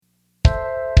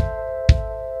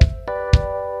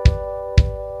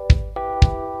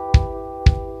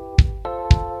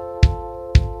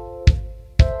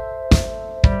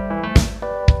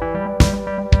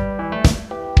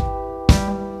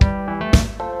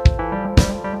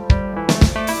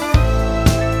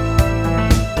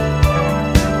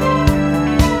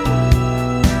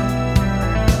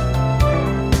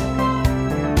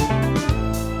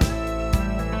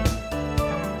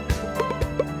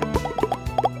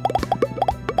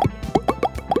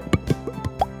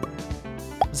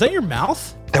that your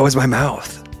mouth? That was my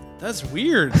mouth. That's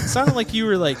weird. It sounded like you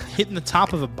were like hitting the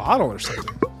top of a bottle or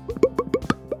something.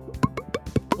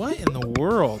 What in the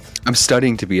world? I'm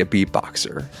studying to be a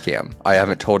beatboxer, Cam. I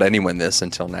haven't told anyone this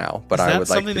until now, but I would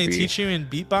like to be. Is that something they teach you in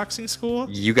beatboxing school?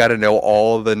 You got to know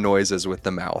all the noises with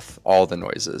the mouth, all the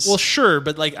noises. Well, sure,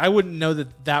 but like I wouldn't know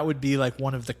that would be like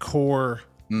one of the core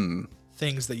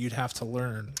things that you'd have to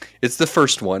learn. It's the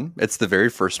first one. It's the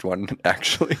very first one,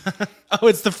 actually. Oh,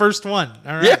 it's the first one.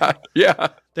 All right. Yeah.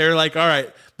 They're like, all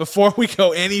right, before we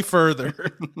go any further,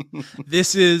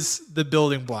 this is the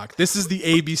building block. This is the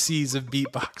ABCs of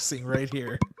beatboxing right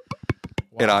here.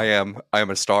 Wow. And I am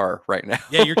a star right now.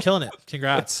 Yeah, you're killing it.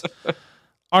 Congrats.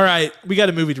 All right, we got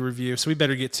a movie to review, so we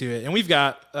better get to it. And we've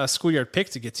got a Schoolyard pick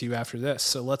to get to after this,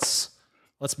 so let's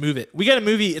move it. We got a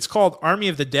movie. It's called Army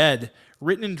of the Dead,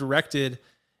 written and directed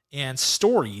and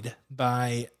storied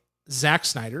by Zack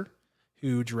Snyder,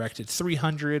 who directed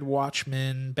 300,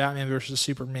 Watchmen, Batman vs.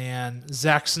 Superman,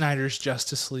 Zack Snyder's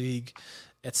Justice League,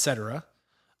 etc.,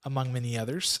 among many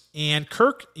others. And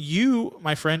Kirk, you,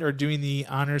 my friend, are doing the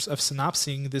honors of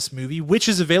synopsing this movie, which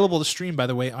is available to stream, by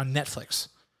the way, on Netflix.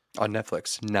 On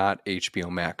Netflix, not HBO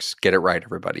Max. Get it right,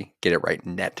 everybody. Get it right.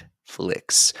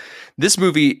 Netflix. This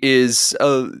movie is,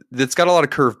 it's got a lot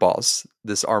of curveballs,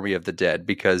 this Army of the Dead,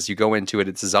 because you go into it,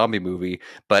 it's a zombie movie.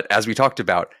 But as we talked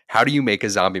about, how do you make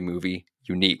a zombie movie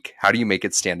unique? How do you make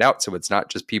it stand out so it's not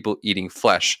just people eating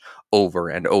flesh over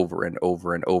and over and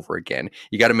over and over again?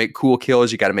 You got to make cool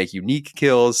kills. You got to make unique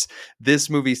kills.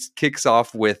 This movie kicks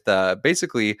off with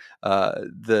basically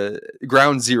the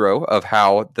ground zero of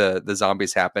how the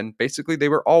zombies happen. Basically, they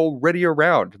were already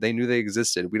around. They knew they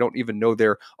existed. We don't even know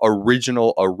their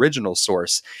original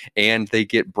source. And they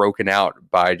get broken out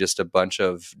by just a bunch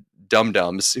of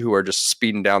dum-dums who are just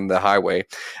speeding down the highway.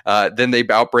 Then they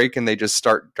outbreak and they just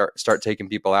start taking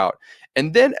people out.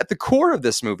 And then at the core of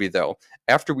this movie, though,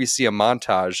 after we see a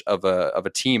montage of a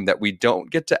team that we don't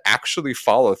get to actually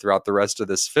follow throughout the rest of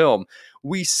this film,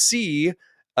 we see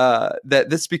that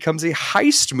this becomes a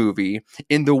heist movie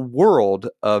in the world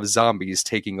of zombies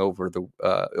taking over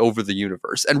the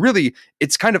universe. And really,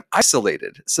 it's kind of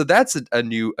isolated. So that's a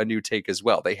new take as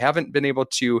well. They haven't been able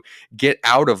to get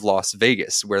out of Las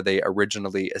Vegas, where they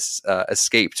originally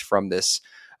escaped from this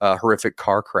horrific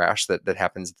car crash that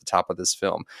happens at the top of this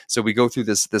film. So we go through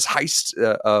this heist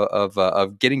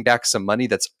of getting back some money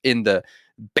that's in the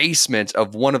basement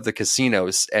of one of the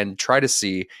casinos and try to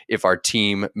see if our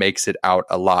team makes it out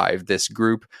alive. This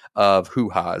group of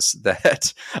hoo-has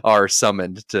that are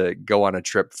summoned to go on a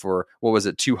trip for, what was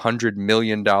it, $200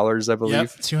 million, I believe?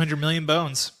 Yep, 200 million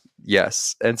bones.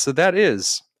 Yes. And so that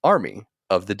is Army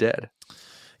of the Dead.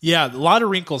 Yeah, a lot of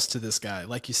wrinkles to this guy.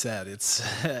 Like you said, it's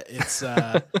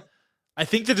I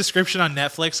think the description on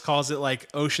Netflix calls it like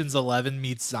Ocean's 11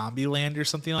 meets Zombieland or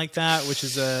something like that, which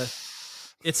is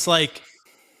it's like,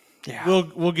 yeah,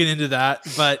 we'll get into that,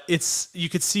 but you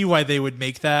could see why they would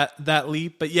make that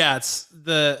leap. But yeah, it's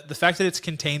the fact that it's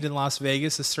contained in Las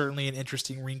Vegas is certainly an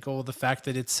interesting wrinkle. The fact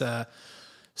that it's a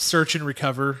search and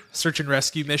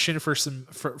rescue mission for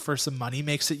some money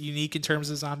makes it unique in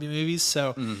terms of zombie movies.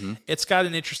 So It's got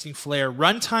an interesting flair.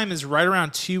 Runtime is right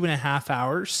around 2.5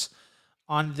 hours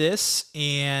on this,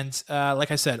 and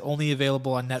like I said, only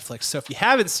available on Netflix. So if you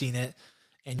haven't seen it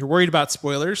and you're worried about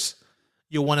spoilers,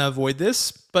 you'll want to avoid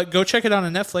this, but go check it out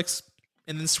on Netflix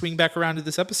and then swing back around to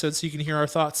this episode so you can hear our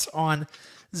thoughts on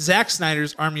Zack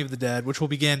Snyder's Army of the Dead, which will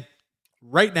begin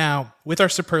right now with our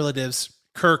superlatives.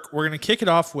 Kirk, we're going to kick it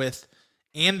off with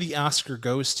 "and the Oscar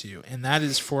goes to," and that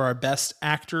is for our best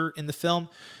actor in the film.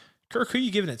 Kirk, who are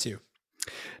you giving it to?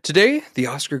 Today, the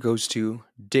Oscar goes to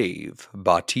Dave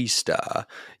Bautista.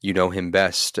 You know him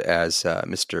best as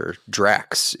Mr.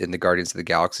 Drax in the Guardians of the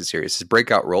Galaxy series. His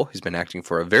breakout role, he's been acting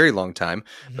for a very long time,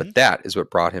 but that is what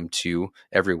brought him to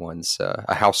everyone's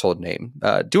a household name.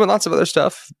 Doing lots of other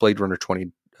stuff, Blade Runner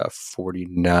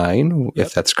 2049,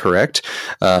 if that's correct,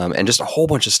 and just a whole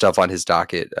bunch of stuff on his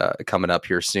docket coming up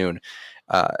here soon.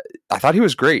 I thought he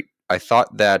was great. I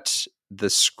thought that the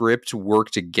script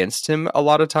worked against him a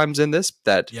lot of times in this,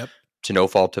 that to no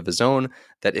fault of his own,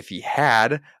 that if he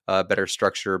had better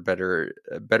structure, better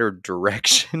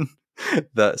direction,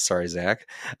 sorry, Zach,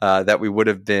 that we would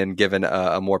have been given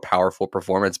a more powerful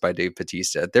performance by Dave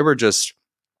Bautista.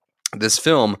 This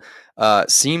film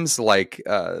seems like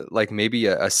maybe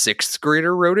a sixth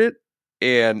grader wrote it.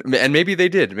 And maybe they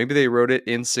did. Maybe they wrote it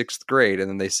in 6th grade, and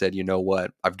then they said, you know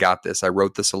what? I've got this. I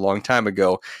wrote this a long time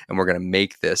ago, and we're going to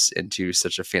make this into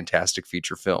such a fantastic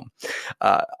feature film.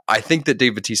 I think that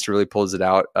Dave Bautista really pulls it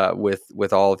out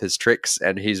with all of his tricks,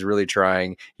 and he's really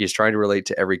trying. He's trying to relate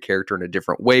to every character in a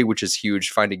different way, which is huge.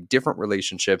 Finding different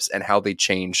relationships and how they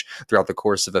change throughout the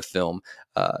course of a film.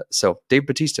 So Dave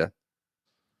Bautista.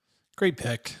 Great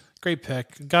pick. Great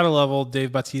pick. Gotta love old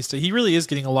Dave Bautista. He really is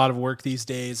getting a lot of work these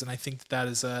days, and I think that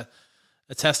is a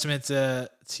testament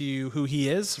to who he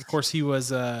is. Of course, he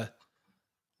was what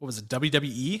was it,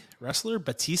 WWE wrestler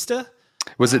Batista?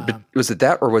 Was it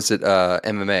that, or was it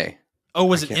MMA? Oh,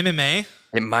 was it MMA?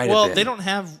 It might have been. Well, they don't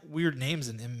have weird names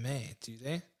in MMA, do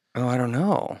they? Oh, I don't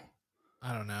know.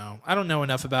 I don't know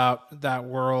enough about that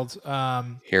world.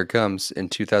 Here it comes. In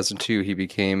 2002, he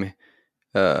became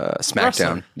SmackDown.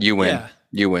 Wrestler. You win. Yeah.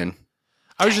 You win.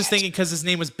 I was just thinking because his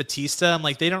name was Batista. I'm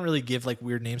like, they don't really give like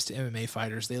weird names to MMA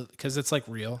fighters. Because it's like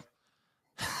real.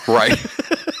 Right.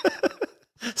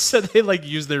 So they like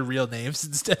use their real names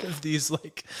instead of these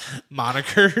like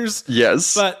monikers.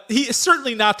 Yes. But he is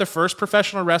certainly not the first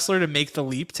professional wrestler to make the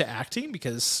leap to acting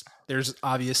because there's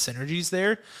obvious synergies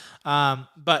there.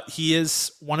 But he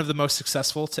is one of the most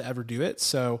successful to ever do it.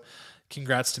 So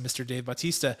congrats to Mr. Dave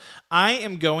Bautista. I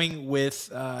am going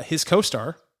with his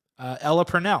co-star, Ella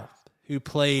Purnell, who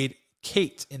played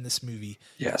Kate in this movie.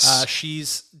 Yes.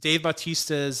 She's Dave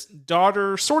Bautista's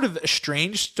daughter, sort of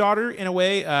estranged daughter in a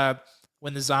way.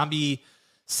 When the zombie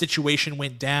situation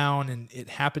went down and it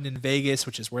happened in Vegas,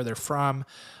 which is where they're from,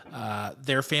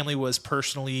 their family was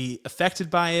personally affected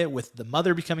by it, with the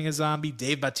mother becoming a zombie.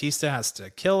 Dave Bautista has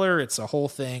to kill her. It's a whole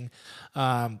thing,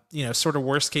 sort of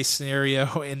worst case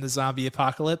scenario in the zombie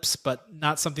apocalypse, but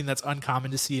not something that's uncommon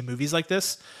to see in movies like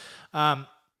this.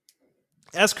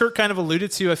 As Kirk kind of alluded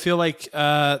to, I feel like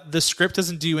the script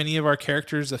doesn't do any of our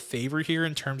characters a favor here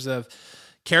in terms of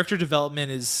character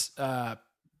development is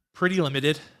pretty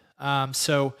limited.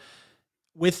 So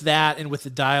with that and with the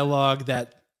dialogue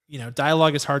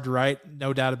dialogue is hard to write,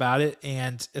 no doubt about it.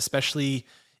 And especially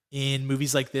in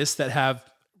movies like this that have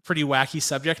pretty wacky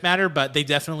subject matter, but they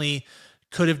definitely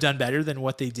could have done better than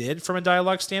what they did from a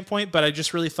dialogue standpoint. But I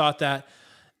just really thought that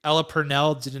Ella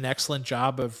Purnell did an excellent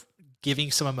job of giving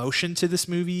some emotion to this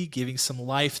movie, giving some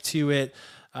life to it.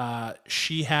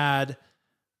 She had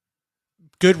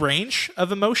good range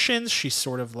of emotions. She's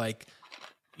sort of like,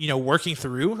 working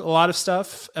through a lot of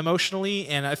stuff emotionally.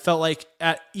 And I felt like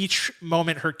at each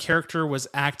moment, her character was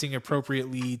acting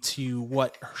appropriately to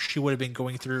what she would have been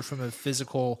going through from a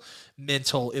physical,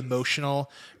 mental, emotional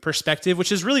perspective,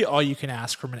 which is really all you can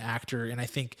ask from an actor. And I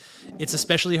think it's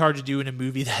especially hard to do in a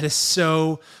movie that is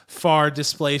so far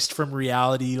displaced from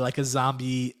reality, like a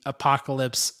zombie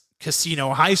apocalypse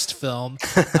casino heist film.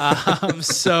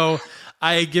 So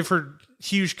I give her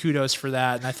huge kudos for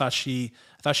that. And I thought she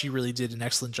really did an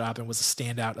excellent job and was a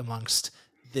standout amongst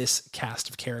this cast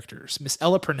of characters. Miss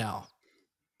Ella Purnell.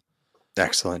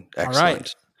 Excellent. All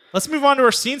right. Let's move on to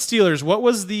our scene stealers. What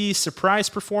was the surprise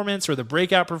performance or the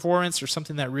breakout performance or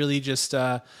something that really just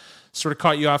sort of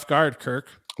caught you off guard, Kirk?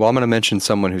 Well, I'm going to mention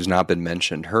someone who's not been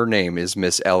mentioned. Her name is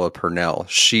Miss Ella Purnell.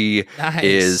 She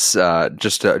is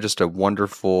just a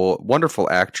wonderful, wonderful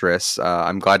actress.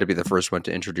 I'm glad to be the first one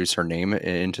to introduce her name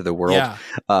into the world. Yeah.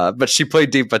 But she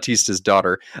played Dave Bautista's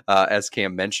daughter, as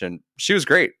Cam mentioned. She was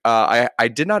great. I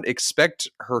did not expect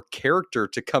her character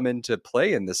to come into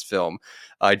play in this film.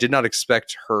 I did not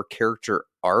expect her character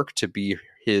arc to be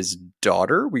his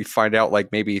daughter. We find out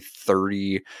like maybe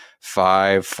 40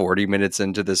 minutes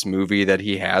into this movie that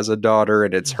he has a daughter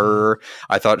and it's her.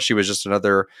 I thought she was just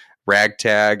another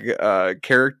ragtag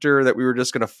character that we were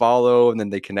just going to follow, and then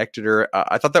they connected her.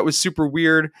 I thought that was super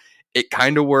weird. It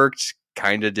kind of worked,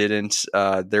 kind of didn't.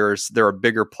 There are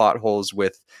bigger plot holes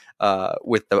with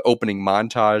the opening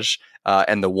montage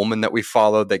and the woman that we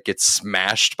follow that gets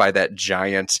smashed by that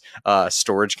giant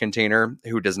storage container,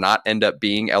 who does not end up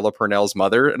being Ella Purnell's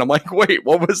mother. And I'm like, wait,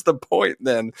 what was the point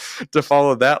then to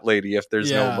follow that lady if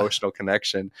there's no emotional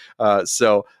connection?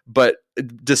 But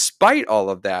despite all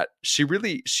of that, she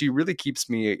really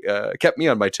kept me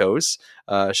on my toes.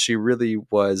 She really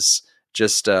was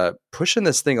just pushing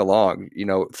this thing along,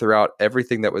 throughout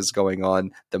everything that was going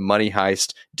on. The money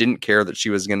heist, didn't care that she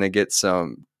was going to get a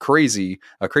crazy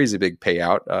big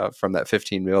payout from that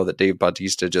 15 mil that Dave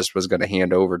Bautista just was going to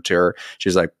hand over to her.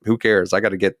 She's like, who cares? I got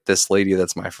to get this lady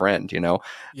that's my friend,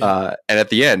 Yeah. And at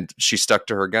the end, she stuck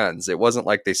to her guns. It wasn't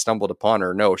like they stumbled upon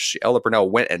her. No, Ella Purnell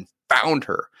went and found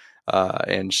her.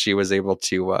 And she was able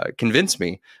to convince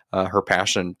me her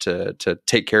passion to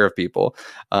take care of people.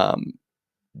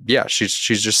 yeah, she's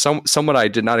just someone I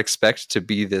did not expect to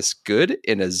be this good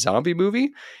in a zombie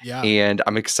movie, Yeah. and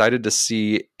I'm excited to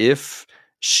see if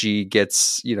she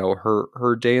gets,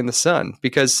 her day in the sun.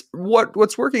 Because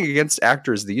what's working against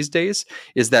actors these days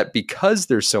is that because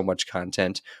there's so much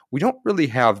content, we don't really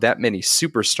have that many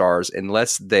superstars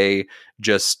unless they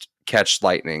just catch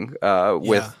lightning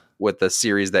Yeah. with a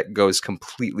series that goes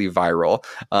completely viral.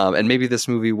 And maybe this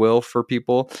movie will for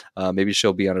people. Maybe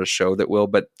she'll be on a show that will.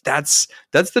 But that's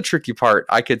the tricky part.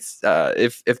 I could,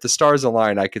 if the stars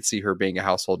align, I could see her being a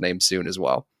household name soon as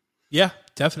well. Yeah,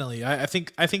 definitely. I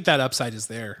think that upside is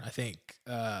there. I think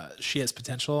she has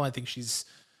potential. I think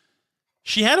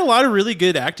she had a lot of really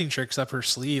good acting tricks up her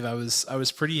sleeve. I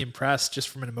was pretty impressed just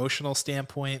from an emotional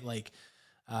standpoint. Like,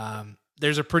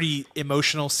 there's a pretty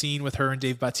emotional scene with her and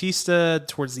Dave Bautista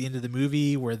towards the end of the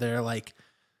movie where they're like,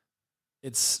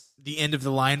 it's the end of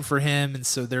the line for him, and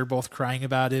so they're both crying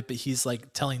about it, but he's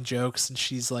like telling jokes and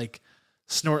she's like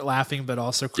snort laughing but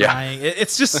also crying.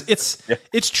 It's just Yeah.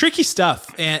 it's tricky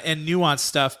stuff and nuanced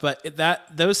stuff, but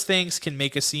those things can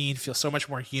make a scene feel so much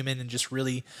more human and just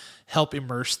really help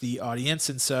immerse the audience.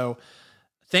 And so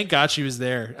thank God she was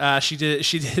there. She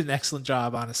did an excellent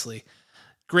job, honestly.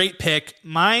 Great pick.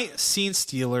 My scene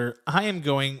stealer, I am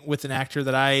going with an actor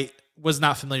that I was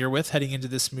not familiar with heading into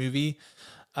this movie.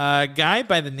 A guy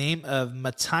by the name of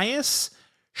Matthias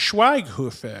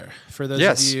Schweighofer. For those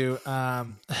Yes. of you,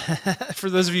 for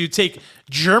those of you who take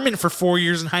German for 4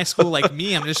 years in high school, like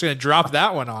me, I'm just going to drop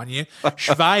that one on you.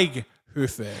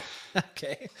 Schweighofer.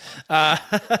 Okay.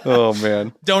 Oh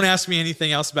man. Don't ask me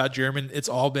anything else about German. It's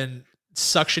all been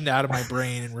suctioned out of my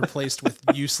brain and replaced with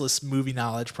useless movie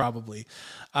knowledge, probably.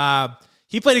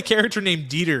 He played a character named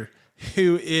Dieter,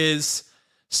 who is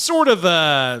sort of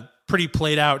a pretty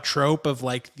played out trope of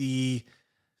like the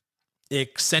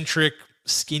eccentric,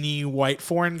 skinny white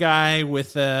foreign guy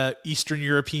with a Eastern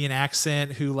European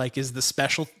accent who like is the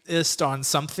specialist on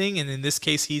something. And in this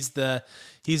case, he's the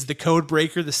code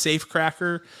breaker, the safe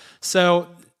cracker. So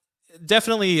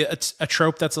definitely a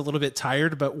trope that's a little bit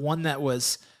tired, but one that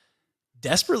was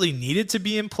desperately needed to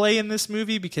be in play in this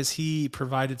movie because he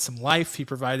provided some life. He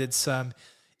provided some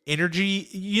energy.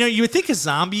 You would think a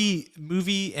zombie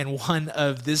movie and one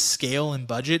of this scale and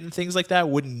budget and things like that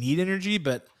wouldn't need energy,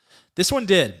 but this one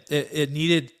did. It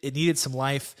needed some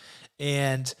life,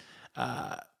 and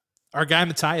our guy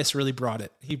Matthias really brought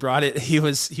it. He brought it. He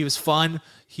was fun.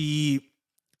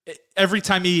 Every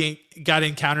time he got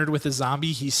encountered with a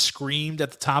zombie, he screamed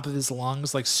at the top of his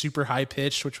lungs, like super high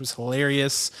pitched, which was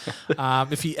hilarious.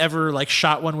 If he ever like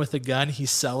shot one with a gun, he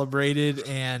celebrated,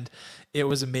 and it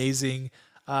was amazing.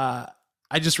 I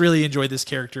just really enjoyed this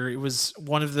character. It was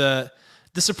one of the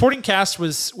supporting cast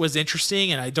was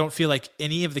interesting, and I don't feel like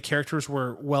any of the characters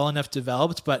were well enough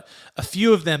developed, but a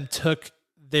few of them took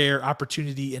their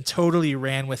opportunity and totally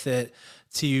ran with it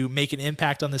to make an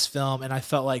impact on this film. And I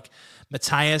felt like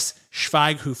Matthias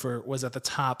Schweighofer was at the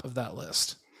top of that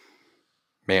list.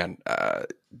 Man,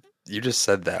 you just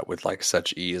said that with like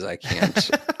such ease. I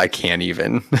can't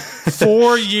even.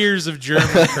 4 years of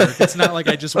German, Kirk. It's not like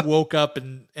I just woke up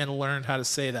and learned how to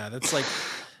say that. It's like,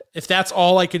 if that's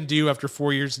all I can do after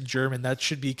 4 years in German, that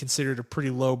should be considered a pretty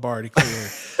low bar to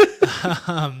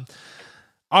clear.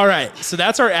 All right, so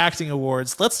that's our acting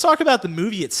awards. Let's talk about the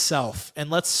movie itself, and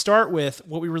let's start with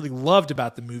what we really loved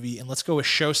about the movie, and let's go with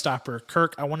showstopper.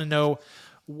 Kirk, I want to know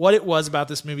what it was about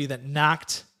this movie that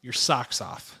knocked your socks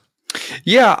off.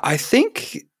 Yeah, I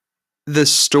think the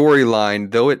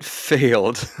storyline, though it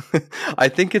failed, I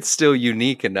think it's still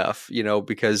unique enough,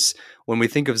 because when we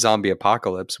think of zombie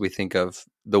apocalypse, we think of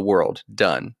the world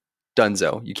done.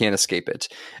 Dunzo. You can't escape it.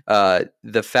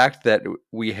 The fact that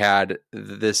we had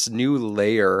this new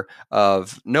layer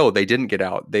of, no, they didn't get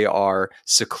out. They are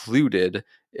secluded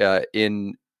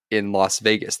in Las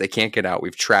Vegas. They can't get out.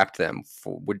 We've trapped them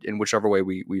in whichever way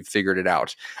we've figured it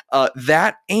out.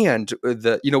 That and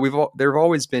there have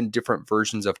always been different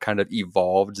versions of kind of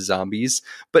evolved zombies,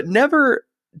 but never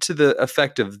to the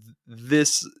effect of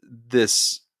this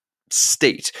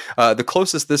state. The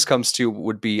closest this comes to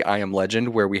would be I Am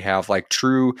Legend, where we have like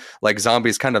true like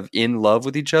zombies kind of in love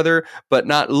with each other, but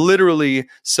not literally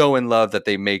so in love that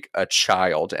they make a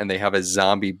child and they have a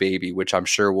zombie baby, which I'm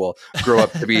sure will grow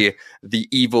up to be the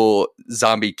evil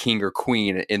zombie king or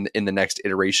queen in the next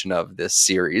iteration of this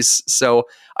series. So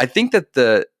I think that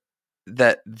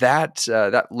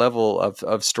that level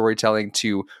of storytelling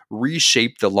to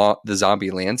reshape the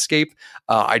zombie landscape,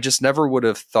 I just never would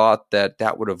have thought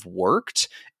that would have worked,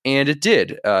 and it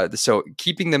did. So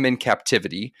keeping them in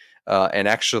captivity and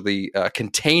actually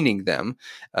containing them,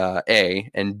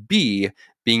 A, and B,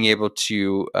 being able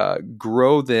to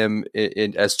grow them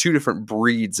as two different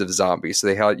breeds of zombies. So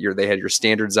they had your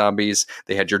standard zombies,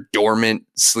 they had your dormant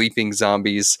sleeping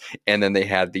zombies, and then they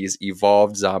had these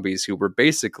evolved zombies who were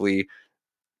basically,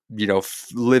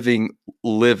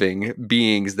 living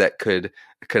beings that could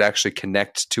actually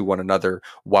connect to one another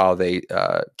while they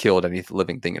killed any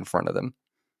living thing in front of them.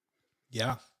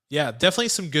 Yeah. Yeah, definitely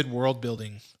some good world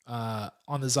building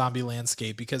on the zombie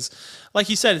landscape because, like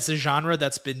you said, it's a genre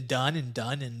that's been done and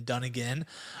done and done again.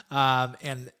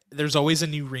 And there's always a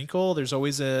new wrinkle. There's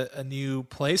always a new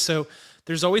play. So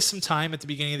there's always some time at the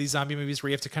beginning of these zombie movies where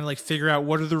you have to kind of like figure out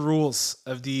what are the rules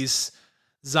of these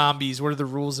zombies. What are the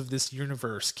rules of this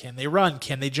universe? Can they run?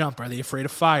 Can they jump? Are they afraid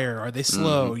of fire? Are they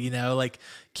slow? Like,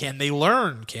 can they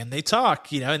learn? Can they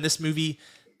talk? And this movie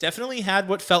definitely had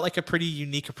what felt like a pretty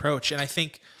unique approach. And I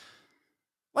think,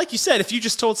 like you said, if you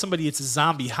just told somebody it's a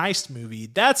zombie heist movie,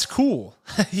 that's cool.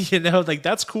 Like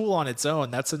that's cool on its own.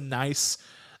 That's a nice,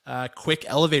 quick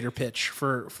elevator pitch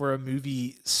for a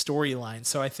movie storyline.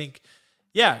 So I think,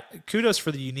 yeah, kudos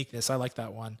for the uniqueness. I like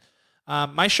that one.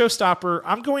 My showstopper,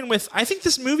 I'm going with, I think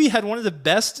this movie had one of the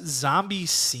best zombie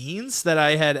scenes that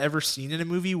I had ever seen in a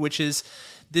movie, which is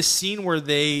this scene where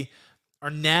they are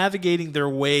navigating their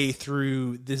way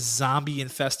through this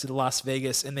zombie-infested Las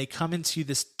Vegas, and they come into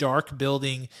this dark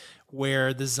building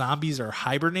where the zombies are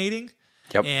hibernating.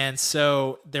 Yep. And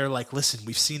so they're like, listen,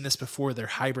 we've seen this before. They're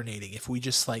hibernating. If we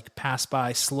just like pass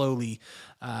by slowly,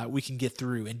 we can get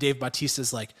through. And Dave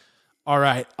Bautista's like, all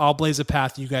right, I'll blaze a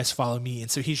path. You guys follow me. And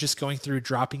so he's just going through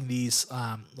dropping these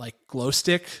like glow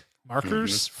stick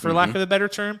markers, for lack of a better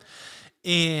term.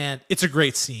 And it's a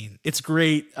great scene. It's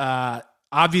great.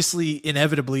 Obviously,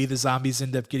 inevitably, the zombies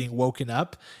end up getting woken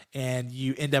up, and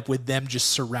you end up with them just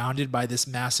surrounded by this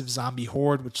massive zombie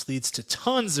horde, which leads to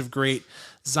tons of great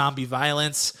zombie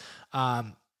violence.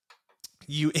 The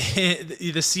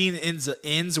scene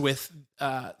ends with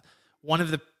one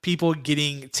of the people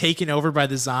getting taken over by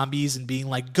the zombies and being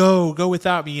like, go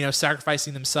without me,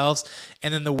 sacrificing themselves.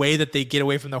 And then the way that they get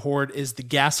away from the horde is the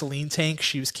gasoline tank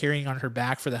she was carrying on her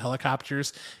back for the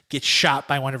helicopters gets shot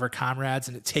by one of her comrades,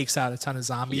 and it takes out a ton of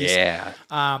zombies. Yeah.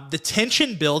 The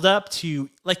tension buildup to,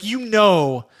 like,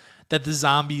 that the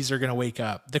zombies are going to wake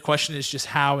up. The question is just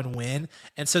how and when.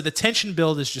 And so the tension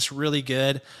build is just really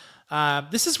good.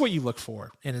 This is what you look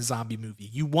for in a zombie movie.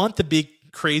 You want the big,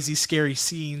 crazy, scary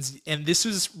scenes, and this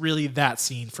was really that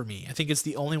scene for me. I think it's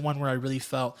the only one where I really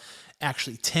felt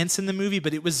actually tense in the movie,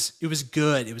 but it was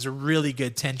good. It was a really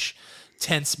good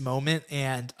tense moment,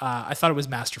 and I thought it was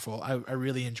masterful. I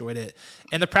really enjoyed it,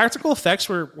 and the practical effects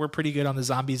were pretty good on the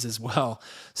zombies as well.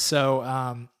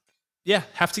 So yeah,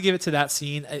 have to give it to that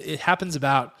scene. It happens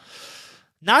about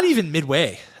not even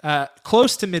midway,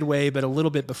 close to midway, but a little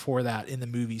bit before that in the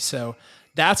movie. So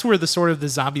that's where the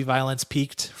zombie violence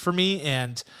peaked for me.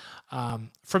 And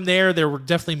from there were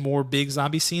definitely more big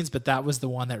zombie scenes, but that was the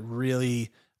one that really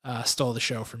stole the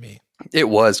show for me. It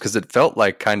was, because it felt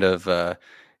like kind of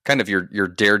your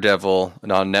Daredevil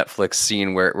on Netflix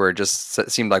scene where it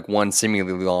just seemed like one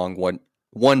seemingly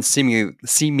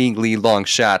long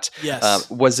shot. Yes.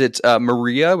 Was it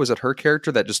Maria? Was it her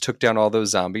character that just took down all those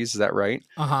zombies? Is that right?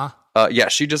 Uh-huh. Yeah,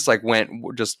 she just like went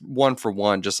just one for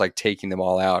one, just like taking them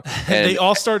all out. And they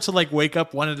all start to like wake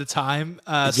up one at a time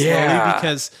slowly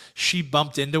because she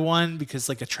bumped into one because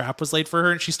like a trap was laid for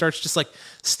her, and she starts just like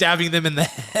stabbing them in the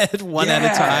head one at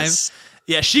a time.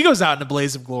 Yeah, she goes out in a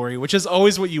blaze of glory, which is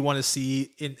always what you want to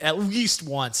see in at least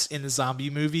once in a zombie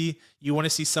movie. You want to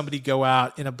see somebody go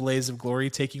out in a blaze of glory,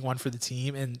 taking one for the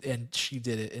team, and she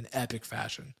did it in epic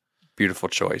fashion. Beautiful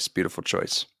choice. Beautiful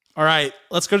choice. All right,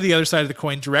 let's go to the other side of the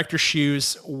coin. Director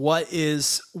shoes. What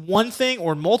is one thing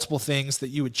or multiple things that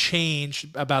you would change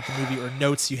about the movie, or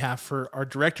notes you have for our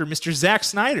director, Mr. Zack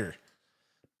Snyder?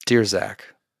 Dear Zach,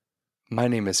 my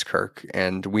name is Kirk,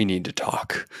 and we need to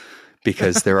talk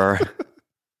because there are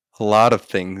a lot of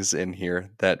things in here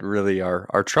that really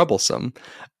are troublesome.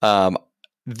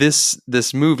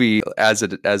 This movie, as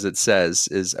it says,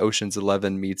 is Ocean's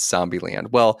 11 meets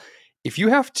Zombieland. Well, if you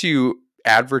have to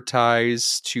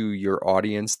advertise to your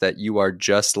audience that you are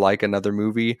just like another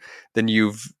movie, then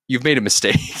you've made a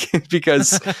mistake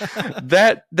because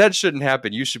that shouldn't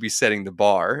happen. You should be setting the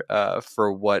bar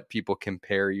for what people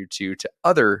compare you to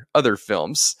other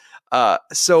films.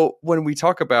 So when we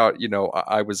talk about,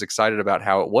 I was excited about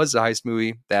how it was a heist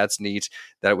movie. That's neat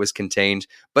that it was contained,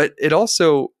 but it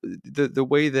also the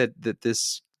way that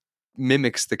this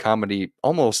mimics the comedy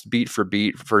almost beat for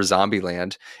beat for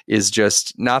Zombieland is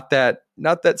just not that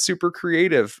that super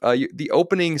creative. The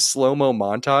opening slow-mo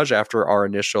montage after our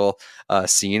initial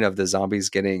scene of the zombies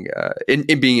getting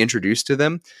in being introduced to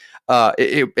them,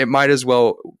 it might as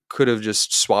well could have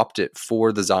just swapped it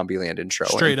for the Zombieland intro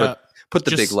Straight and up. put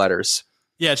the Just, big letters.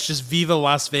 Yeah, it's just Viva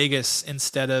Las Vegas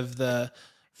instead of the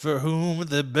For Whom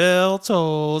the Bell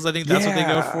Tolls. I think that's what they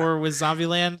go for with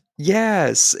Zombieland.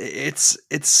 Yes, it's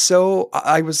so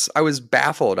I was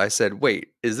baffled. I said, "Wait,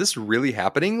 is this really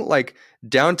happening?" Like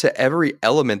down to every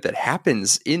element that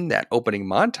happens in that opening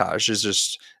montage is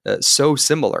just so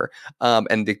similar.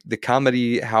 And the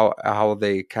comedy, how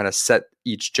they kind of set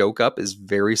each joke up is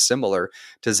very similar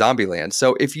to Zombieland.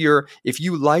 So if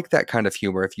you like that kind of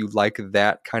humor, if you like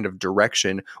that kind of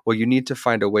direction, well, you need to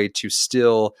find a way to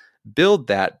still build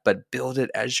that, but build it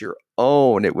as your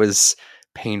own. It was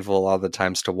painful a lot of the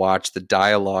times to watch. The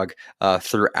dialogue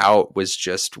throughout was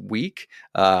just weak.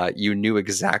 You knew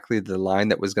exactly the line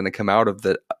that was going to come out of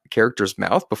the character's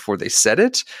mouth before they said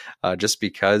it, just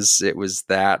because it was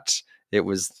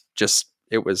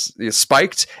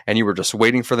spiked, and you were just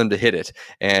waiting for them to hit it,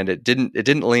 and it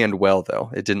didn't land well, though.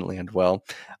 It didn't land well.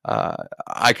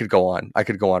 I could go on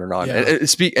and on. Yeah.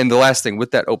 And the last thing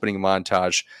with that opening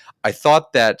montage, I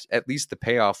thought that at least the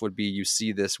payoff would be you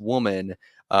see this woman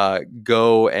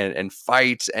go and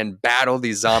fight and battle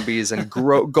these zombies and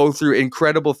go through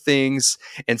incredible things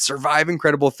and survive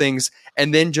incredible things,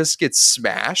 and then just get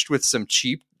smashed with some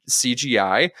cheap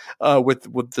CGI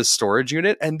with the storage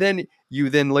unit. And then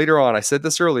later on, I said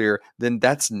this earlier, then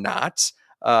that's not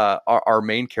our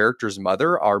main character's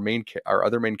mother, our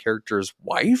other main character's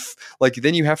wife. Like,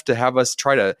 then you have to have us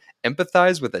try to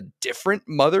empathize with a different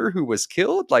mother who was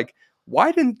killed. Like,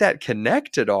 why didn't that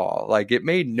connect at all? Like, it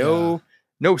made no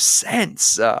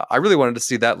sense. I really wanted to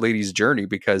see that lady's journey,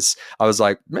 because I was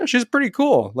like, man, she's pretty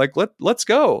cool. Like, let's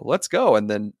go. And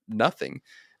then nothing.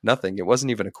 It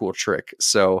wasn't even a cool trick.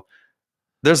 So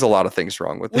there's a lot of things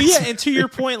wrong with this. Well, yeah, and to your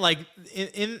point, like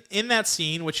in that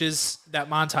scene, which is that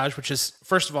montage, which is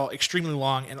first of all extremely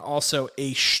long and also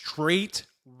a straight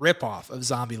ripoff of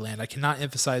Zombieland. I cannot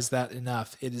emphasize that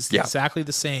enough. It is exactly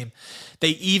the same. They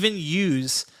even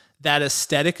use that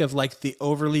aesthetic of like the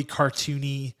overly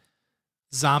cartoony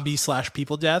zombie /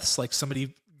 people deaths, like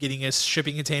somebody getting a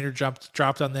shipping container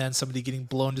dropped on them, somebody getting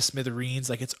blown to smithereens.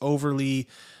 Like, it's overly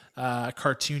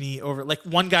cartoony. Like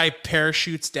one guy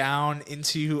parachutes down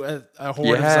into a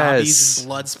horde of zombies and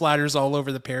blood splatters all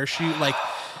over the parachute. Like,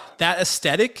 that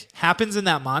aesthetic happens in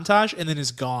that montage and then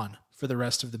is gone for the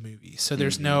rest of the movie. So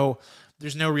there's no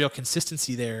real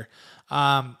consistency there.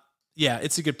 Yeah,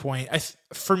 it's a good point.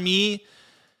 For me,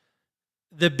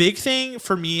 the big thing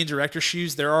for me in director's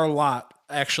shoes, there are a lot.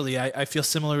 Actually, I feel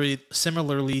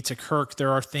similarly to Kirk.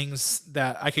 There are things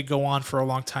that I could go on for a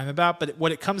long time about, but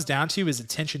what it comes down to is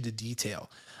attention to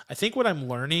detail. I think what I'm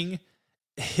learning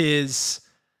is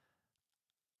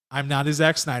I'm not a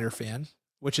Zack Snyder fan,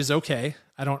 which is okay.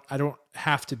 I don't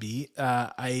have to be.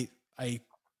 Other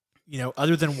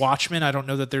than Watchmen, I don't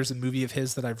know that there's a movie of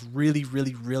his that I've really,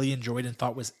 really, really enjoyed and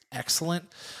thought was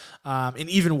excellent. And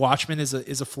even Watchmen is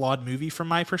a flawed movie from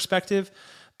my perspective,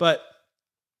 but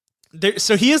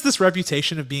so he has this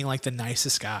reputation of being like the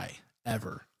nicest guy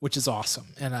ever, which is awesome.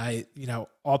 And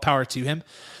all power to him.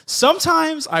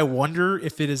 Sometimes I wonder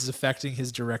if it is affecting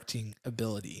his directing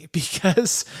ability,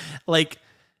 because like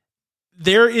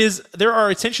there are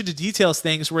attention to details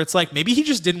things where it's like, maybe he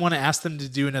just didn't want to ask them to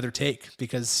do another take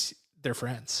because they're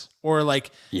friends, or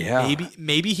like,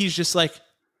 maybe he's just like,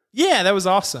 yeah, that was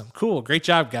awesome. Cool. Great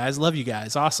job, guys. Love you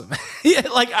guys. Awesome.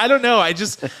 Like, I don't know. I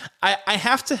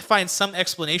have to find some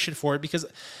explanation for it, because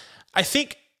I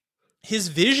think his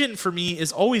vision for me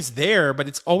is always there, but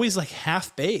it's always like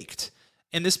half baked.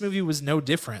 And this movie was no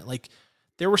different. Like,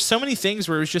 there were so many things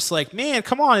where it was just like, man,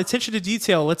 come on, attention to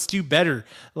detail. Let's do better.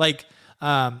 Like,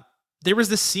 there was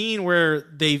this scene where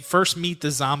they first meet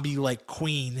the zombie like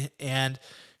queen, and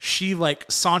she like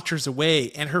saunters away,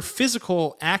 and her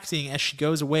physical acting as she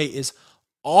goes away is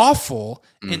awful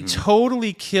and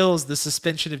totally kills the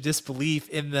suspension of disbelief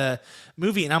in the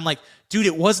movie. And I'm like, dude,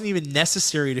 it wasn't even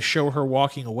necessary to show her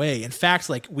walking away. In fact,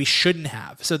 like, we shouldn't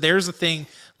have. So there's a thing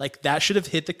like that should have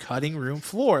hit the cutting room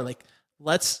floor. Like,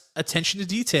 let's attention to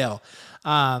detail.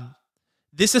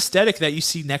 This aesthetic that you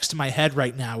see next to my head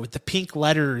right now with the pink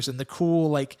letters and the cool,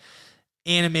 like,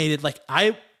 animated, like,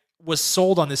 I was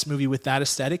sold on this movie with that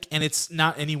aesthetic, and it's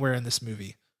not anywhere in this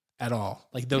movie at all.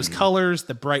 Like, those colors,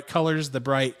 the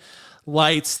bright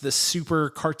lights, the super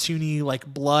cartoony, like,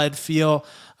 blood feel,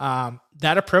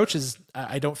 that approach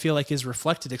I don't feel like is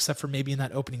reflected, except for maybe in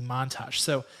that opening montage.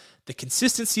 So the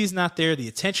consistency is not there. The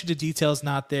attention to detail is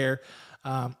not there.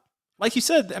 Like you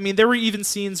said, I mean, there were even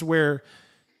scenes where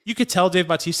you could tell Dave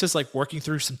Bautista's like working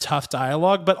through some tough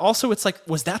dialogue, but also it's like,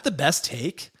 was that the best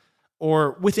take?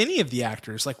 Or with any of the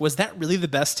actors, like, was that really the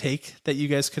best take that you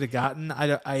guys could have gotten?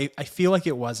 I feel like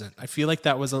it wasn't. I feel like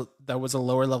that was a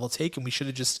lower level take, and we should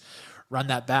have just run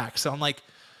that back. So I'm like,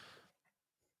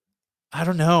 I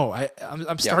don't know.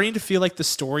 I'm starting to feel like the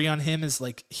story on him is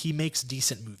like he makes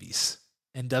decent movies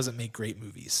and doesn't make great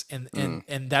movies, and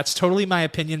that's totally my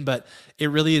opinion, but it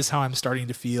really is how I'm starting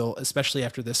to feel, especially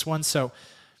after this one. So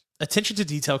attention to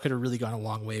detail could have really gone a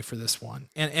long way for this one.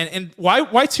 And why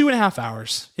 2.5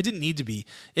 hours? It didn't need to be.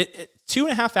 It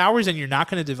 2.5 hours and you're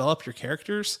not going to develop your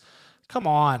characters? Come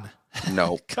on.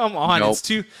 No. Come on. Nope.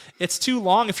 It's too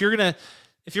long. If you're going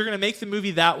to make the movie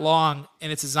that long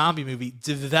and it's a zombie movie,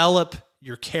 develop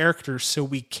your characters so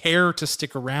we care to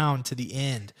stick around to the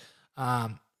end.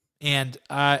 And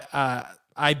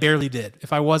I barely did.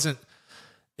 If I wasn't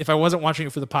watching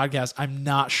it for the podcast, I'm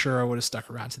not sure I would have stuck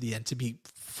around to the end, to be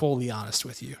fully honest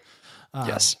with you.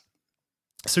 Yes.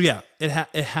 So yeah, it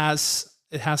has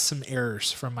some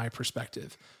errors from my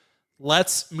perspective.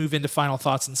 Let's move into final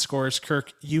thoughts and scores.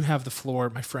 Kirk, you have the floor,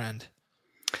 my friend.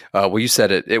 Well, you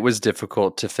said it. It was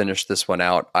difficult to finish this one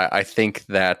out. I think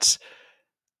that,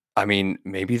 I mean,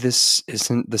 maybe this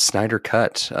isn't the Snyder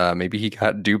cut. Maybe he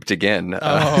got duped again.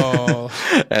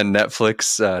 And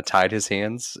Netflix tied his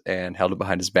hands and held it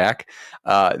behind his back.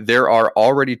 There are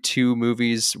already 2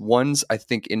 movies. One's, I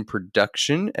think, in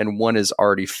production, and one is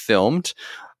already filmed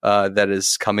that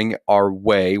is coming our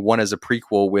way. One is a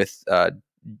prequel with,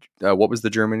 what was the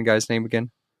German guy's name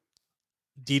again?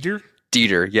 Dieter,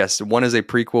 yes. One is a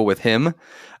prequel with him.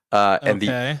 And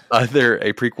the other,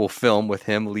 a prequel film with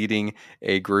him leading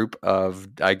a group of,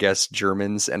 I guess,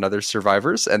 Germans and other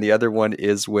survivors. And the other one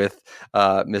is with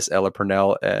Miss Ella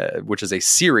Purnell, which is a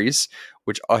series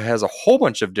which has a whole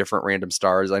bunch of different random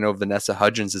stars. I know Vanessa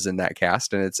Hudgens is in that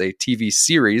cast, and it's a TV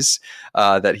series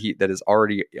that is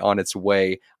already on its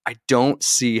way. I don't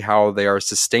see how they are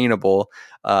sustainable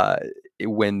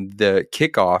when the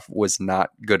kickoff was not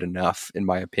good enough, in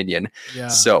my opinion. Yeah.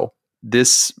 So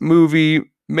this movie,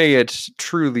 may it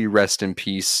truly rest in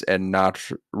peace and not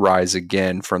rise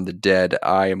again from the dead.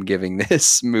 I am giving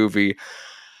this movie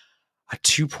a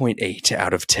 2.8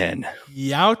 out of 10.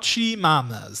 Youchie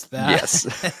mamas. Yes.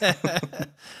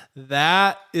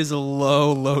 That is a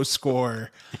low score.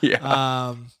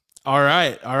 Yeah. All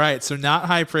right. So not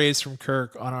high praise from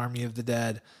Kirk on Army of the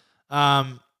Dead.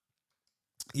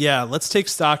 Yeah, let's take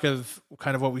stock of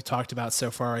kind of what we talked about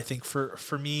so far. I think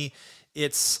for me,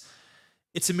 it's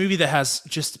a movie that has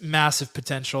just massive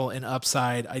potential and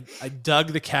upside. I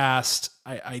dug the cast.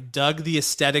 I dug the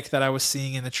aesthetic that I was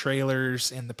seeing in the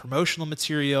trailers and the promotional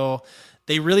material.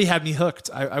 They really had me hooked.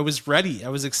 I was ready. I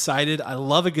was excited. I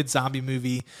love a good zombie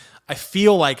movie. I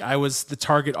feel like I was the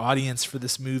target audience for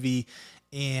this movie.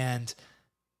 And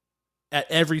at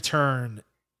every turn,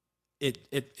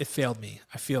 it failed me.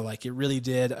 I feel like it really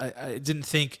did. I didn't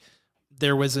think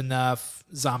there was enough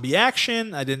zombie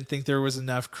action. I didn't think there was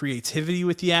enough creativity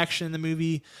with the action in the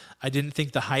movie. I didn't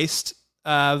think the heist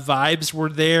vibes were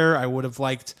there. I would have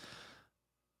liked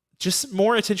just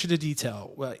more attention to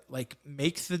detail. Like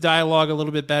make the dialogue a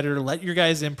little bit better. Let your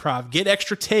guys improv. Get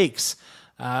extra takes.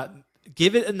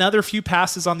 Give it another few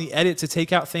passes on the edit to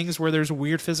take out things where there's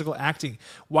weird physical acting.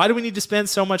 Why do we need to spend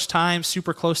so much time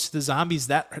super close to the zombies?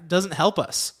 That doesn't help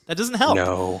us. That doesn't help.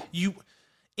 No.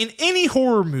 In any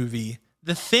horror movie,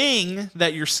 the thing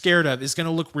that you're scared of is going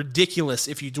to look ridiculous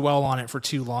if you dwell on it for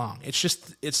too long.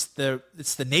 It's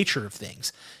the nature of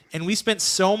things. And we spent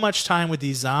so much time with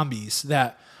these zombies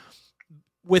that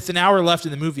with an hour left in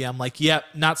the movie, I'm like, yep,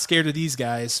 not scared of these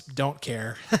guys. Don't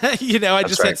care.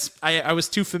 I was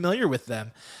too familiar with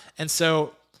them. And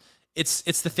so it's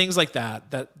the things like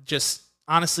that just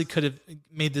honestly could have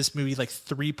made this movie like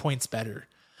 3 points better.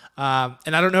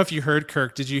 And I don't know if you heard,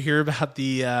 Kirk, did you hear about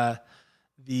the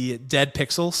dead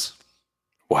pixels?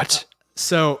 What?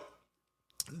 So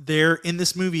they're in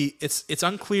this movie. It's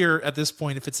unclear at this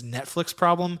point if it's a Netflix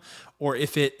problem or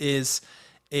if it is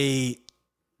a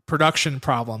production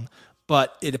problem,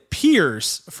 but it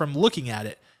appears from looking at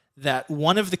it that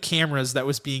one of the cameras that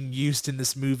was being used in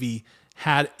this movie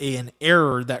had an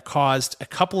error that caused a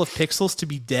couple of pixels to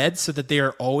be dead so that they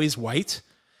are always white.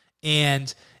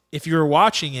 And if you're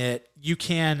watching it, you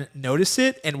can notice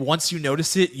it. And once you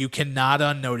notice it, you cannot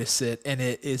unnotice it. And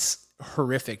it is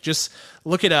horrific. Just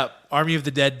look it up. Army of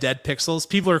the Dead, Dead Pixels.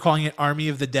 People are calling it Army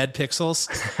of the Dead Pixels.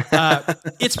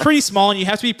 It's pretty small and you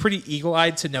have to be pretty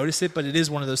eagle-eyed to notice it, but it is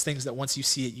one of those things that once you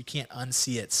see it, you can't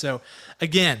unsee it. So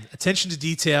again, attention to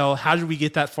detail. How did we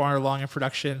get that far along in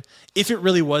production? If it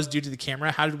really was due to the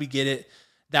camera, how did we get it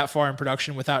that far in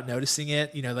production without noticing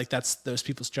it. You know, like that's those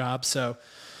people's job. So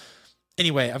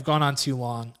anyway, I've gone on too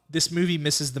long. This movie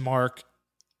misses the mark.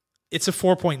 It's a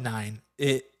 4.9.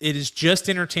 It is just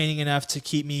entertaining enough to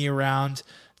keep me around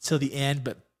till the end,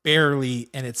 but barely,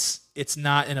 and it's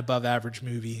not an above average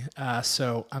movie.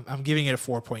 So I'm giving it a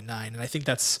 4.9, and I think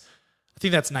that's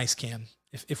nice, Cam,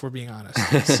 if we're being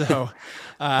honest. So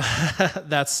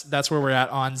that's where we're at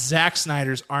on Zack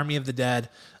Snyder's Army of the Dead,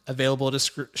 available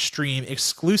to stream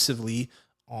exclusively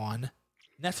on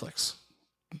Netflix.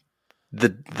 The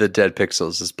Dead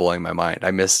Pixels is blowing my mind.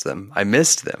 I missed them.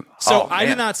 So I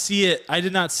did not see it.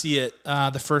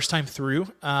 The first time through.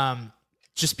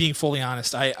 Just being fully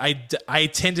honest, I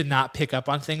tend to not pick up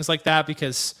on things like that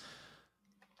because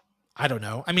I don't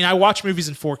know. I mean, I watch movies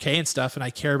in 4K and stuff, and I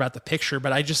care about the picture,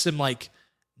 but I just am like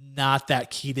not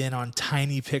that keyed in on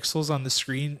tiny pixels on the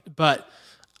screen. But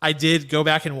I did go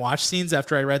back and watch scenes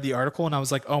after I read the article, and I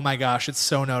was like, oh my gosh, it's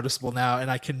so noticeable now, and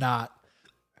I cannot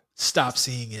stop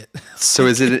seeing it. So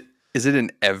is it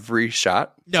in every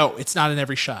shot? No, it's not in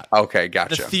every shot. Okay,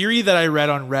 gotcha. The theory that I read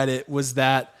on Reddit was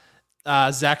that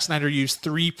Zack Snyder used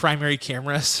 3 primary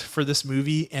cameras for this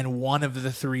movie, and one of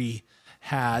the 3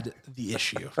 had the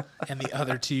issue, and the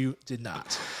other 2 did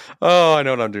not. Oh, I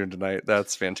know what I'm doing tonight.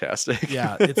 That's fantastic.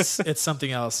 Yeah, it's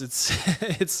something else.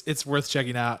 It's worth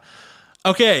checking out.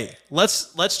 Okay,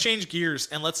 let's change gears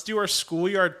and let's do our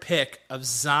Schoolyard pick of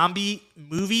zombie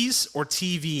movies or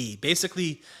TV.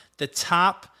 Basically, the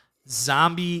top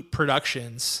zombie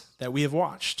productions that we have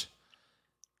watched.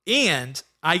 And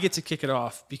I get to kick it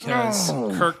off because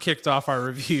Kirk kicked off our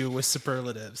review with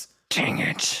superlatives. Dang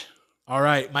it. All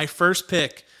right, my first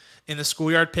pick in the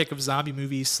Schoolyard pick of zombie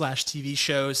movies / TV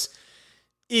shows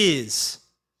is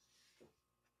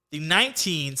the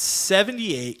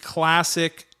 1978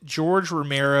 classic George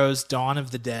Romero's Dawn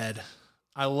of the Dead.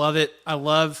 I love it.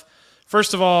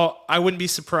 First of all, I wouldn't be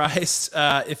surprised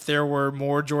if there were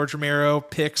more George Romero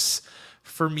picks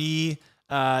for me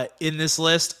in this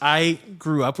list. I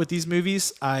grew up with these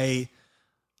movies. I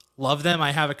love them.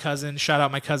 I have a cousin, shout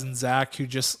out my cousin Zach, who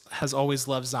just has always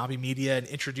loved zombie media and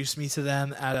introduced me to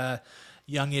them at a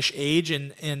youngish age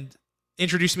and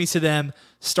introduced me to them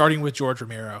starting with George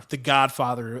Romero, the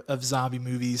godfather of zombie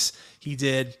movies. He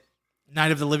did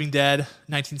Night of the Living Dead,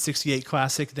 1968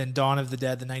 classic, then Dawn of the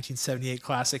Dead, the 1978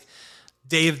 classic,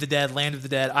 Day of the Dead, Land of the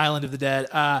Dead, Island of the Dead,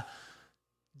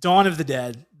 Dawn of the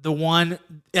Dead,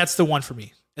 that's the one for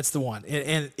me. It's the one.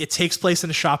 And it takes place in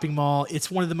a shopping mall.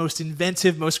 It's one of the most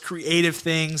inventive, most creative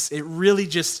things. It really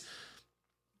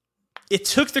it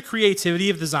took the creativity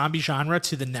of the zombie genre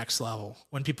to the next level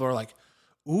when people are like,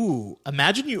 ooh,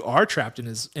 imagine you are trapped in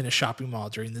a shopping mall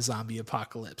during the zombie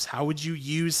apocalypse. How would you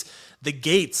use the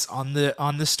gates on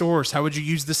the stores? How would you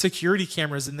use the security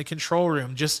cameras in the control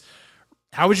room? Just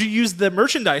how would you use the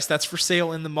merchandise that's for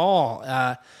sale in the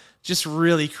mall? Just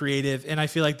really creative. And I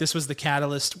feel like this was the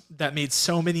catalyst that made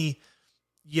so many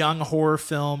young horror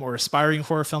film or aspiring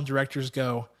horror film directors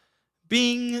go,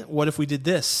 bing, what if we did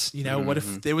this? You know, what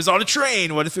if it was on a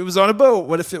train? What if it was on a boat?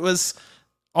 What if it was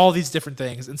all these different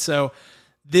things? And so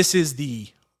this is the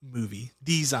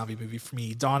zombie movie for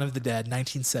me, Dawn of the Dead,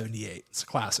 1978. It's a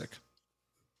classic.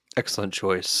 Excellent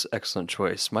choice. Excellent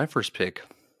choice. My first pick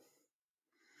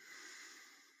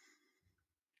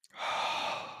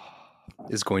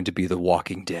is going to be The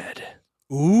Walking Dead.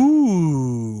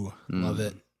 Ooh, love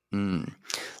it.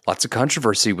 Lots of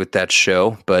controversy with that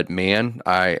show, but man,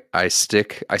 I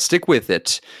stick with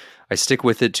it. I stick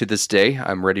with it to this day.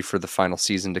 I'm ready for the final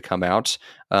season to come out.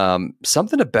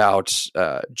 Something about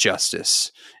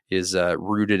justice is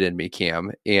rooted in me,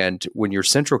 Cam. And when your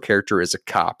central character is a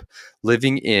cop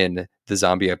living in the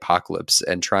zombie apocalypse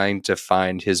and trying to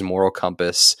find his moral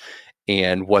compass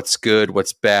and what's good,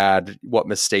 what's bad, what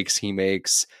mistakes he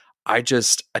makes, I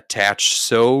just attach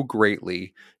so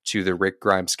greatly to the Rick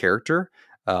Grimes character.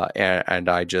 And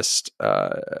I just,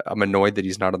 I'm annoyed that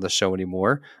he's not on the show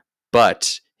anymore,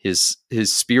 but his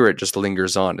spirit just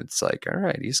lingers on. It's like, all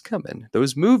right, he's coming.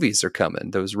 Those movies are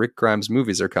coming. Those Rick Grimes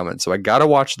movies are coming. So I got to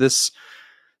watch this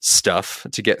stuff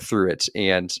to get through it.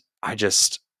 And I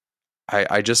just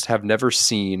have never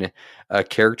seen a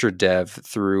character dev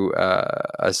through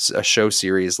a show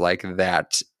series like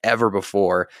that ever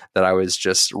before, that I was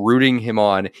just rooting him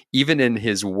on, even in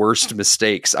his worst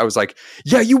mistakes. I was like,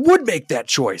 yeah, you would make that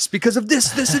choice because of this,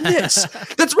 this, and this.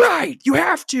 That's right. You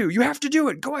have to do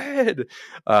it. Go ahead.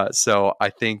 So I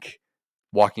think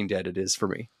Walking Dead it is for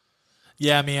me.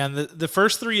 Yeah, man. The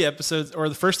first 3 episodes or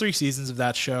the first 3 seasons of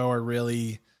that show are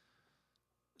really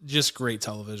just great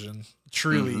television.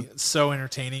 Truly so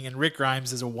entertaining. And Rick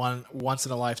Grimes is a once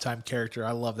in a lifetime character.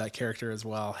 I love that character as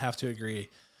well. Have to agree.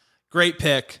 Great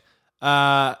pick.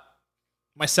 My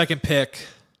second pick,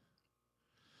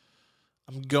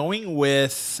 I'm going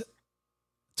with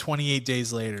 28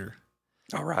 Days Later.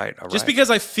 All right. Just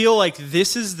because I feel like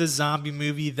this is the zombie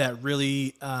movie that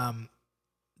really,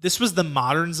 this was the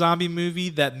modern zombie movie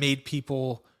that made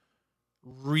people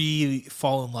really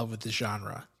fall in love with the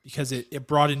genre, because it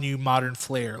brought a new modern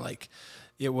flair. Like,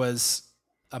 it was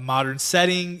a modern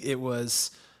setting. It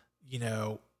was,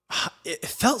 it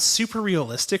felt super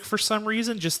realistic for some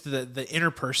reason. Just the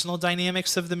interpersonal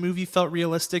dynamics of the movie felt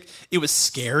realistic. It was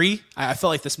scary. I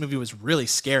felt like this movie was really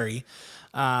scary.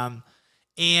 And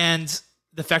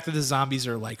the fact that the zombies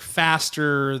are like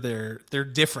faster, they're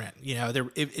different.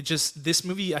 This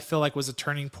movie I feel like was a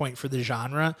turning point for the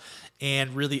genre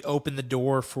and really opened the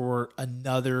door for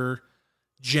another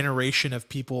generation of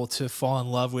people to fall in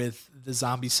love with the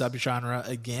zombie subgenre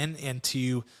again and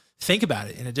to think about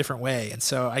it in a different way. And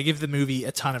so I give the movie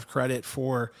a ton of credit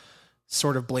for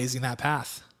sort of blazing that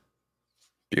path.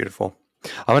 Beautiful.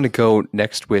 I'm going to go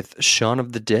next with Shaun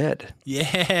of the Dead.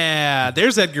 Yeah,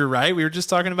 there's Edgar Wright. We were just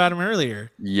talking about him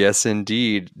earlier. Yes,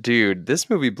 indeed. Dude, this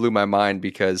movie blew my mind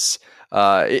because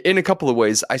in a couple of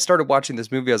ways, I started watching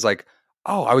this movie. I was like,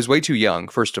 oh, I was way too young,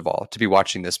 first of all, to be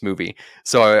watching this movie.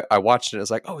 So I watched it. I was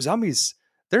like, oh, zombies,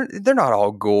 they're not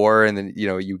all gore. And then,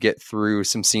 you get through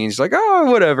some scenes like,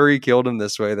 oh, whatever. He killed him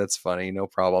this way. That's funny. No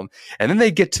problem. And then they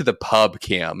get to the pub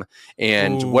cam,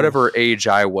 and whatever age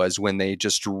I was when they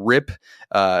just rip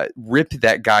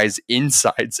that guy's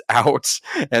insides out,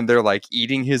 and they're like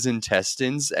eating his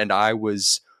intestines. And I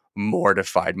was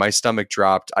mortified. My stomach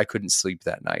dropped. I couldn't sleep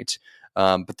that night.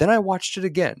 But then I watched it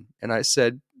again and I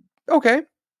said, okay,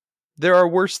 there are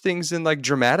worse things in like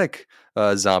dramatic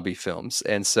zombie films.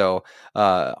 And so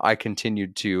I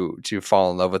continued to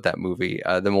fall in love with that movie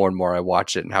the more and more I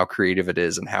watch it, and how creative it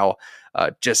is, and how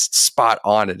just spot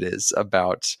on it is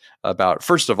about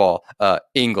first of all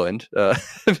England,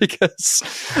 because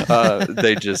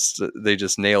they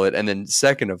just nail it, and then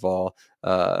second of all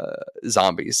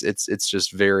zombies. It's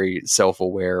just very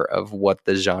self-aware of what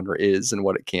the genre is and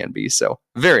what it can be. So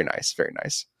very nice, very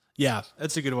nice. Yeah,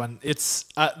 that's a good one. It's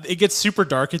it gets super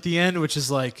dark at the end, which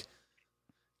is like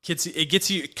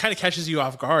it kind of catches you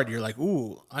off guard. You're like,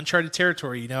 ooh, uncharted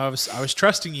territory. I was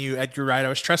trusting you, Edgar Wright. I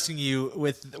was trusting you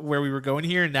with where we were going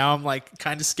here, and now I'm like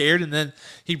kind of scared. And then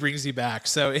he brings you back.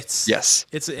 So it's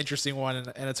an interesting one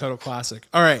and a total classic.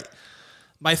 All right,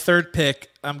 my third pick.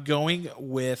 I'm going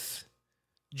with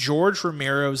George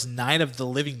Romero's Night of the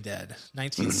Living Dead,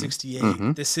 1968.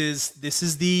 Mm-hmm. This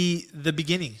is the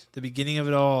beginning of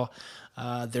it all.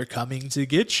 They're coming to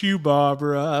get you,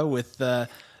 Barbara, with the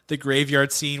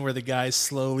graveyard scene where the guy's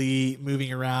slowly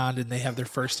moving around and they have their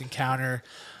first encounter.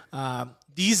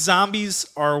 These zombies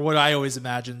are what I always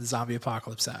imagined the zombie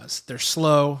apocalypse as. They're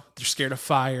slow. They're scared of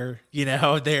fire.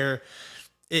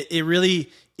 It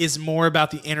really is more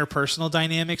about the interpersonal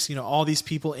dynamics. All these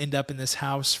people end up in this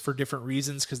house for different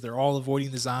reasons because they're all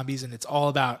avoiding the zombies, and it's all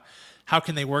about how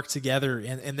can they work together.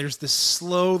 And there's this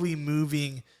slowly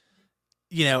moving,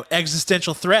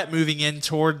 existential threat moving in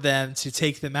toward them to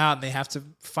take them out, and they have to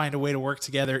find a way to work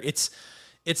together. It's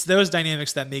those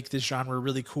dynamics that make this genre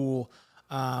really cool.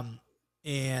 And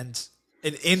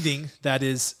an ending that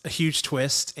is a huge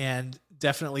twist and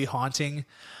definitely haunting.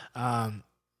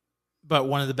 But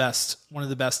one of the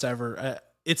best ever.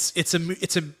 It's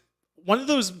one of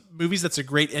those movies that's a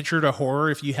great intro to horror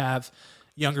if you have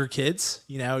younger kids.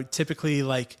 Typically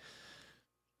like,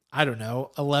 I don't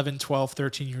know, 11, 12,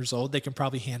 13 years old, they can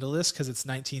probably handle this because it's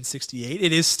 1968.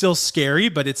 It is still scary,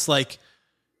 but it's like,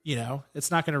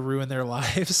 it's not going to ruin their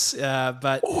lives.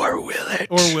 Or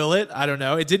will it? I don't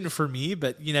know. It didn't for me,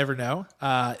 but you never know.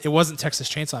 It wasn't Texas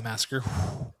Chainsaw Massacre.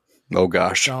 Oh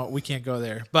gosh, we can't go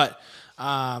there. But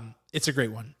it's a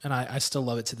great one, and I still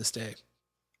love it to this day.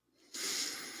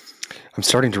 I'm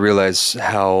starting to realize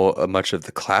how much of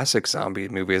the classic zombie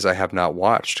movies I have not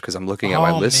watched, because I'm looking at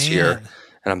my list here,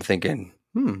 and I'm thinking,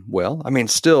 well, I mean,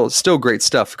 still great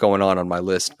stuff going on my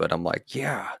list, but I'm like,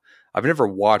 yeah, I've never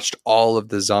watched all of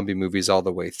the zombie movies all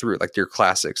the way through, like your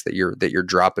classics that you're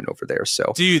dropping over there.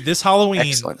 So, dude, this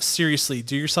Halloween, seriously,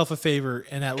 do yourself a favor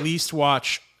and at least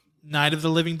watch Night of the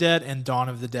Living Dead and Dawn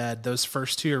of the Dead. Those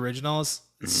first two originals.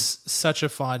 It's such a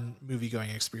fun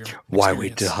movie-going experience. Why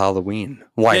wait till Halloween?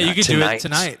 Why not? You could do it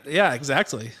tonight. Yeah,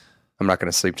 exactly. I'm not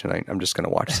going to sleep tonight. I'm just going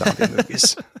to watch zombie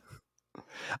movies.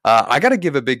 I got to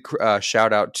give a big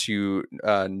shout out to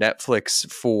Netflix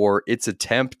for its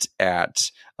attempt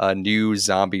at a new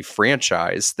zombie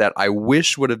franchise that I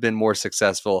wish would have been more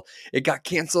successful. It got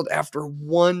canceled after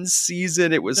one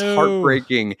season. It was No.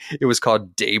 heartbreaking. It was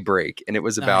called Daybreak, and it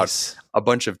was about Nice. a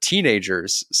bunch of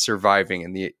teenagers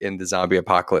surviving in the zombie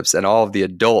apocalypse, and all of the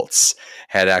adults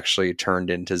had actually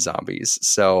turned into zombies.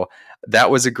 So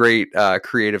that was a great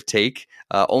creative take.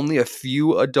 Only a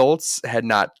few adults had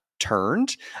not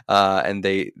turned, and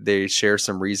they share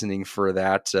some reasoning for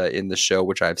that in the show,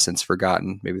 which I've since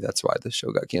forgotten. Maybe that's why the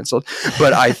show got canceled.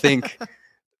 But I think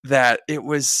that it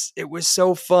was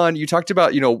so fun. You talked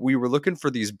about, we were looking for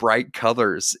these bright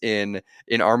colors in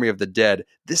Army of the Dead.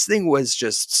 This thing was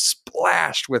just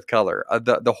splashed with color.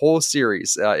 The whole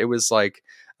series, it was like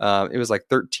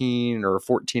 13 or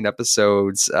 14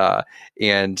 episodes,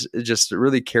 and just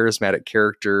really charismatic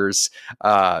characters.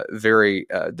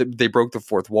 They broke the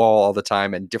fourth wall all the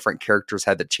time, and different characters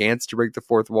had the chance to break the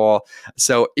fourth wall.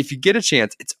 So if you get a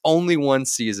chance, it's only one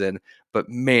season, but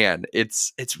man,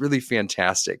 it's really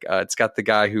fantastic. It's got the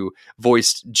guy who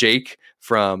voiced Jake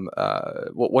from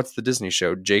what's the Disney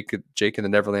show? Jake and the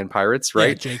Neverland Pirates, right?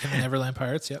 Yeah, Jake and the Neverland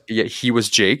Pirates. Yep. Yeah, he was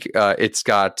Jake. It's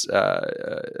got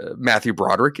Matthew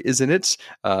Broderick is in it.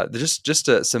 Just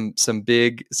some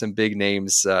big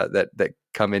names that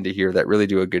come into here that really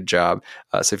do a good job.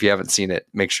 So if you haven't seen it,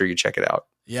 make sure you check it out.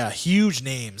 Yeah, huge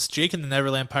names. Jake and the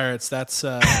Neverland Pirates. That's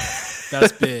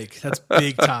big. That's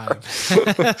big time.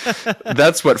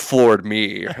 That's what floored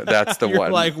me. That's the You're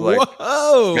one. Like,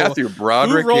 whoa! Matthew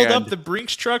Broderick. Who rolled and up the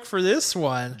Brinks truck for this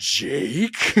one?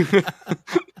 Jake.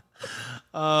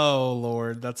 Oh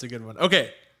Lord, that's a good one.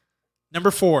 Okay,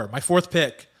 number 4, my 4th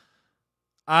pick.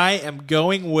 I am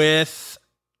going with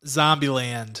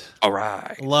Zombieland. All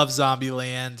right. Love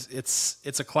Zombieland.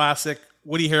 It's a classic.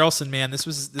 Woody Harrelson, man, this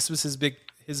was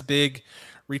his big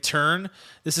return.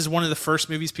 This is one of the first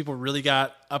movies people really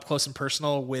got up close and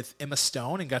personal with Emma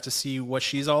Stone and got to see what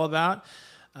she's all about.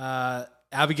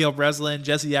 Abigail Breslin,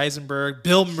 Jesse Eisenberg,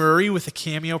 Bill Murray with a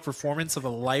cameo performance of a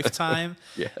lifetime.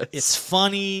 Yes. It's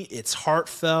funny, it's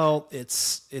heartfelt,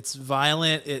 it's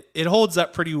violent. It holds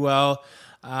up pretty well.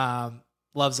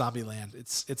 Love Zombieland.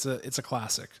 It's a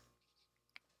classic.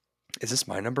 Is this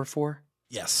my number 4?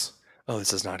 Yes. Oh,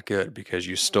 this is not good because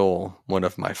you stole one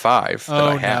of my 5 that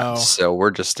I had. No. So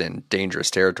we're just in dangerous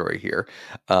territory here.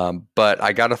 But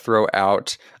I got to throw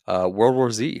out World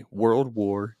War Z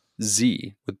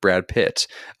with Brad Pitt.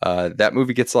 That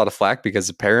movie gets a lot of flack because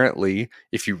apparently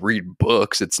if you read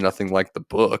books, it's nothing like the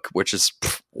book, which is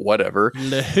whatever.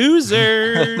 The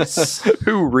Hoosers.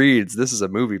 Who reads? This is a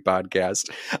movie podcast.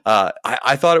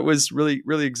 I thought it was really,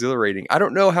 really exhilarating. I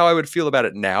don't know how I would feel about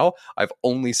it now. I've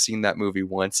only seen that movie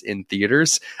once in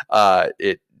theaters.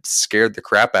 It scared the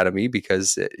crap out of me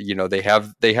because they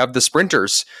have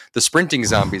the sprinting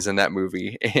zombies in that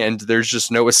movie, and there's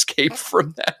just no escape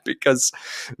from that because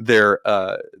they're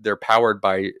powered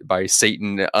by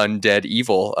Satan, undead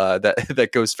evil that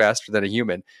goes faster than a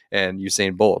human and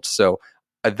Usain Bolt. So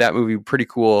that movie, pretty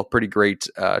cool, pretty great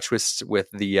twist with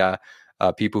the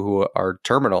people who are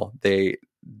terminal. The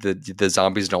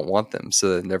zombies don't want them,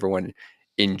 so then everyone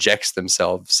injects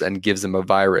themselves and gives them a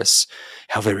virus.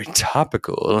 How very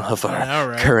topical of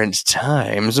our current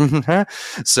times.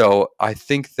 So I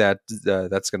think that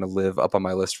that's going to live up on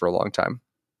my list for a long time.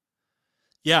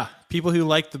 Yeah, people who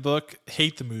like the book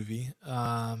hate the movie.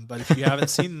 But if you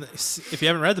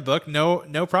haven't read the book,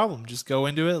 no problem. Just go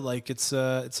into it like it's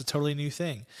a totally new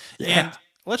thing. Yeah. And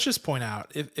let's just point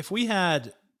out, if we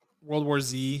had World War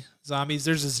Z zombies,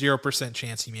 there's a 0%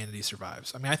 chance humanity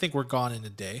survives. I mean, I think we're gone in a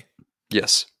day.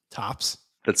 Yes. Tops.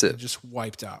 That's it. Just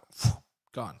wiped out.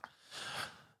 Gone.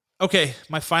 Okay,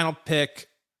 my final pick.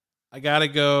 I gotta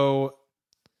go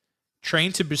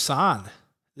Train to Busan.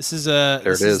 This is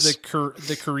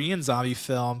the Korean zombie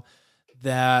film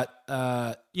that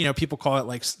people call it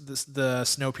like the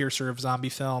Snowpiercer of zombie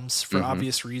films for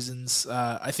obvious reasons.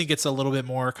 I think it's a little bit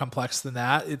more complex than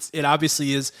that. It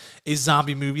obviously is a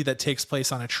zombie movie that takes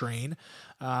place on a train,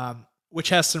 which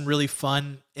has some really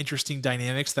fun, interesting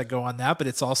dynamics that go on that. But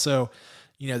it's also,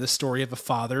 the story of a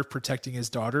father protecting his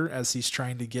daughter as he's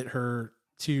trying to get her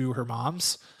to her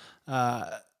mom's.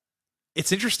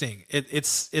 It's interesting.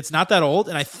 It's not that old,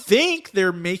 and I think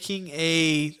they're making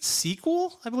a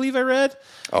sequel. I believe I read.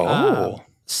 Oh,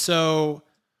 so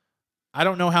I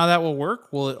don't know how that will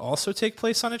work. Will it also take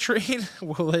place on a train?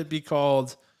 Will it be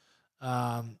called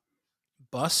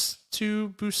Bus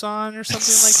to Busan or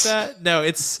something like that? No,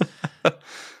 it's.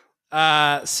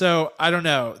 So I don't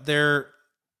know. There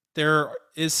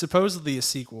is supposedly a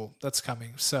sequel that's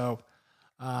coming. So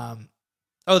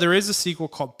Oh, there is a sequel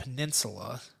called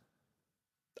Peninsula.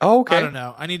 Oh, I okay. don't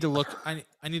know. I need to look. I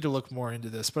need to look more into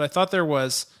this. But I thought there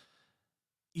was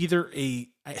either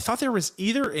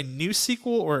a new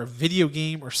sequel or a video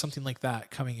game or something like that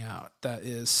coming out that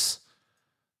is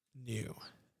new.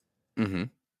 Mm-hmm.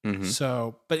 Mm-hmm.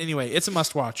 So, but anyway, it's a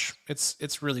must watch.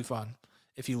 It's really fun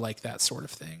if you like that sort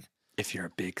of thing. If you're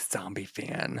a big zombie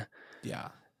fan, Yeah.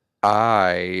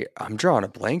 I'm drawing a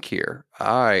blank here.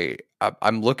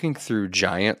 I'm looking through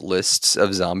giant lists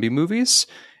of zombie movies,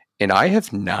 and I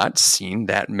have not seen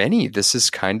that many. This is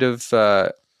kind of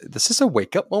this is a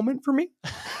wake up moment for me,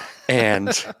 and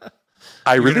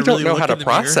I You're really gonna don't really know look how to in the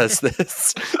mirror. process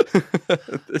this.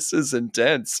 This is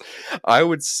intense. I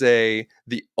would say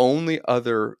the only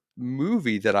other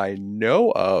movie that I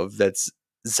know of that's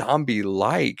zombie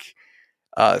like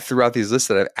throughout these lists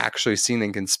that I've actually seen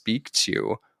and can speak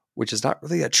to, which is not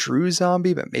really a true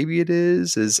zombie, but maybe it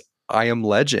is I Am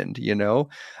Legend, you know?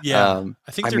 Yeah.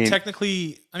 I think I they're mean,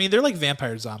 technically. I mean, they're like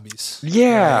vampire zombies, right?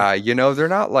 yeah, you know, they're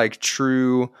not like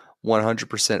true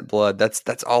 100% blood.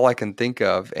 That's all I can think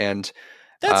of. And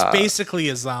That's uh, basically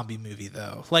a zombie movie,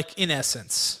 though. Like in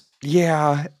essence.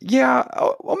 yeah,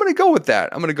 I'm gonna go with that.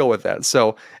 I'm gonna go with that.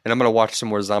 So, and I'm gonna watch some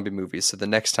more zombie movies. So the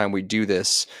next time we do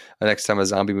this, the next time a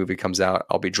zombie movie comes out,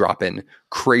 I'll be dropping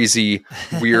crazy,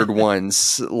 weird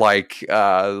ones like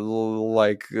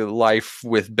Life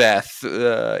with Beth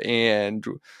and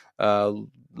uh,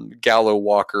 Gallow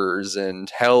Walkers and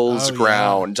Hell's Oh yeah.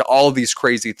 Ground. All these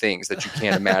crazy things that you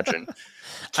can't imagine.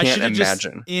 I Can't should have just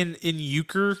imagine. in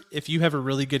euchre. If you have a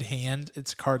really good hand,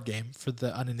 it's a card game for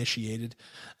the uninitiated.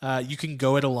 You can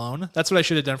go it alone. That's what I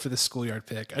should have done for the schoolyard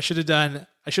pick. I should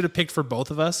have picked for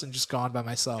both of us and just gone by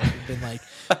myself and been like,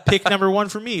 pick number one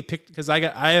for me. Pick because I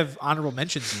have honorable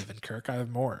mentions even Kirk. I have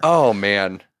more. Oh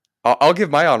man, I'll give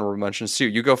my honorable mentions too.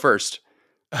 You go first.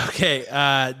 Okay,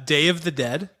 Day of the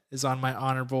Dead is on my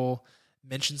honorable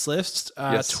mentions list.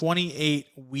 Yes. 28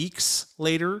 weeks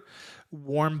later,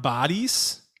 Warm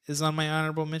Bodies is on my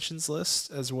honorable mentions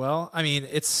list as well. I mean,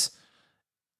 it's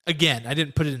again, I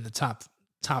didn't put it in the top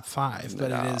five, but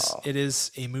No. it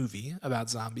is a movie about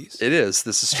zombies. It is.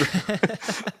 This is true.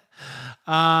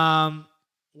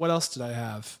 What else did I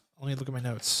have? Let me look at my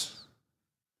notes.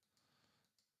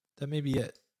 That may be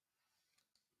it.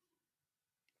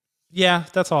 Yeah,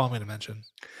 that's all I'm going to mention.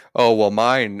 Oh well,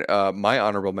 my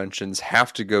honorable mentions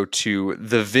have to go to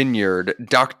The Vineyard,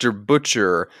 Doctor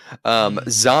Butcher,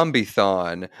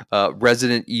 Zombie-thon,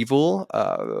 Resident Evil.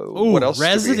 What else do we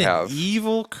Resident have?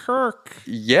 Evil Kirk.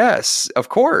 Yes, of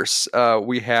course.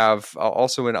 We have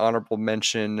also an honorable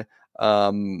mention,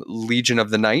 Legion of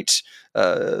the Night,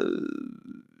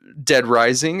 Dead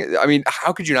Rising. I mean,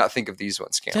 how could you not think of these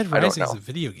ones, Cam? Dead I don't Rising is know. a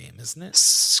video game, isn't it?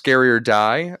 Scary or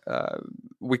Die,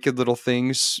 Wicked Little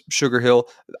Things, Sugar Hill.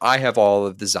 I have all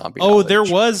of the zombie. Oh,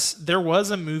 knowledge. there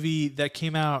was a movie that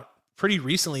came out pretty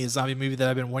recently, a zombie movie that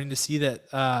I've been wanting to see that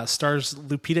stars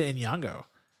Lupita Nyong'o.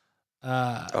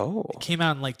 It came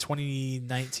out in like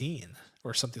 2019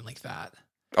 or something like that.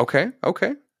 Okay.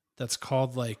 That's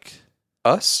called like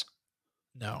Us.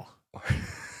 no.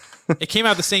 It came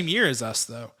out the same year as Us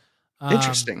though.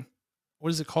 Interesting. What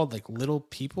is it called? Like Little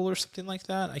People or something like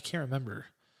that? I can't remember.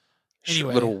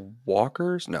 Anyway, Little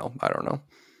Walkers? No, I don't know.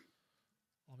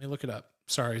 let me look it up.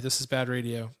 Sorry, this is bad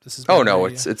radio. Oh no,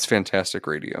 it's fantastic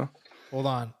radio. Hold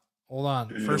on.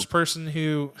 First person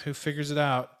who figures it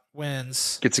out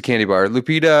wins. Gets a candy bar.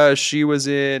 Lupita, she was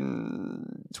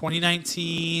in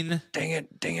 2019. Dang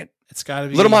it. It's got to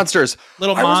be Little Monsters.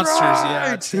 Little I was Monsters.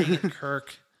 right! Yeah, dang it,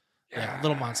 Kirk. Yeah,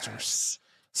 Little Monsters.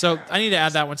 So I need to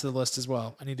add that one to the list as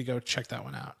well. I need to go check that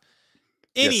one out.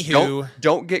 Anywho, Yes,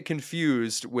 don't get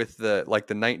confused with the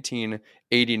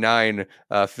 1989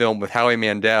 film with Howie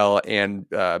Mandel and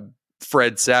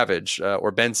Fred Savage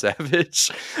or Ben Savage.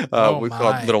 We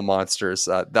call it Little Monsters.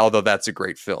 Although that's a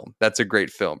great film. That's a great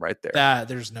film right there.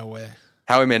 There's no way.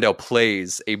 Howie Mandel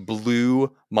plays a blue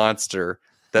monster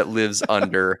that lives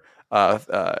under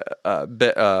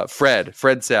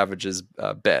Fred Savage's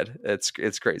bed.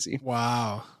 It's crazy.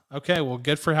 Wow. Okay, well,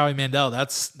 good for Howie Mandel.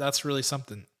 That's really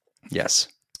something. Yes.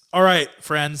 All right,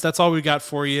 friends, that's all we got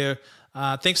for you.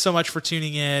 Thanks so much for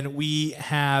tuning in. We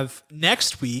have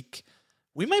next week.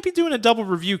 We might be doing a double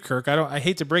review, Kirk. I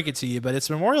hate to break it to you, but it's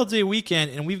Memorial Day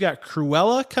weekend, and we've got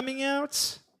Cruella coming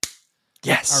out.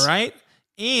 Yes. All right,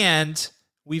 and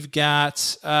we've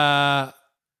got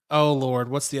oh Lord,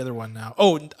 what's the other one now?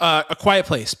 Oh, A Quiet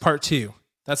Place Part 2.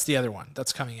 That's the other one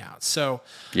that's coming out. So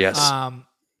yes.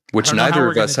 Which neither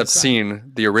of us have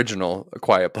seen the original A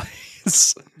Quiet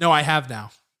Place. No, I have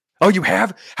now. Oh, you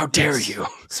have? How dare you?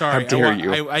 Sorry, how dare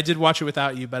you? I did watch it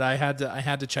without you, but I had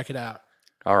to check it out.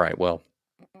 All right, well,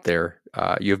 there.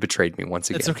 You have betrayed me once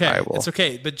again. It's okay. It's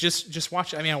okay. But just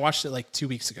watch it. I mean, I watched it like 2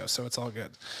 weeks ago, so it's all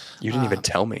good. You didn't even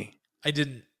tell me. I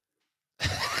didn't.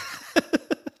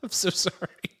 I'm so sorry.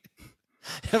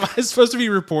 Am I supposed to be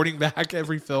reporting back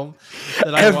every film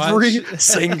that I watch? Every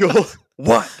single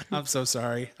one. I'm so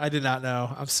sorry. I did not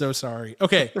know. I'm so sorry.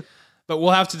 Okay. But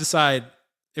we'll have to decide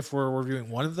if we're reviewing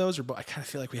one of those or both. I kind of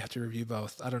feel like we have to review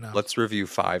both. I don't know. Let's review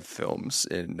 5 films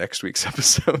in next week's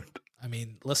episode. I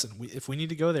mean, listen, if we need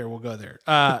to go there, we'll go there.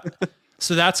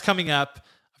 So that's coming up.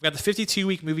 I've got the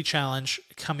 52-week movie challenge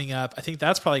coming up. I think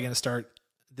that's probably going to start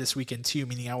this weekend too,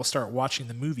 meaning I will start watching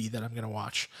the movie that I'm going to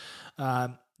watch.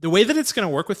 The way that it's going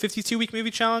to work with 52-week movie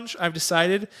challenge, I've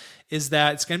decided, is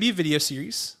that it's going to be a video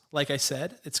series. Like I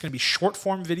said, it's going to be short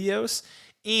form videos,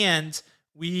 and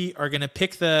we are going to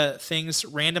pick the things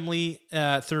randomly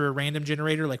through a random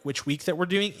generator, like which week that we're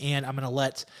doing. And I'm going to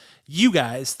let you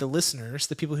guys, the listeners,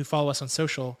 the people who follow us on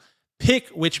social, pick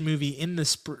which movie in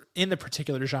the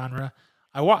particular genre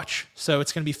I watch. So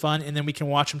it's going to be fun, and then we can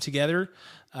watch them together.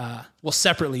 Well,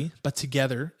 separately, but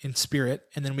together in spirit,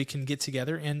 and then we can get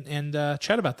together and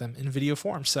chat about them in video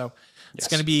form. So it's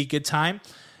going to be a good time.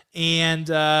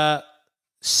 And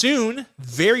soon,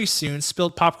 very soon,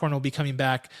 Spilled Popcorn will be coming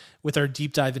back with our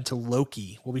deep dive into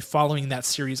Loki. We'll be following that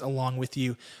series along with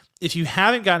you. If you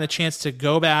haven't gotten a chance to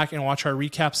go back and watch our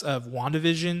recaps of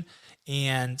WandaVision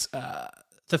and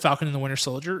The Falcon and the Winter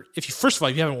Soldier, first of all,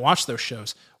 if you haven't watched those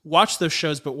shows, watch those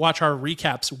shows, but watch our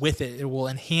recaps with it. It will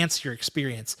enhance your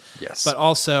experience. Yes. But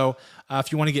also,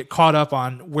 if you want to get caught up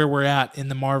on where we're at in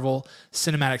the Marvel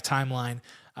cinematic timeline,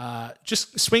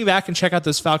 just swing back and check out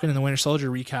those Falcon and the Winter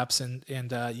Soldier recaps,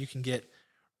 and you can get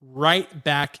right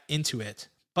back into it.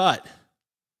 But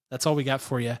that's all we got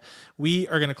for you. We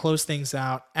are going to close things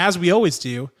out, as we always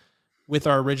do, with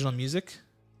our original music,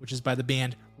 which is by the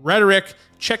band Rhetoric.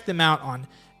 Check them out on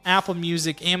Apple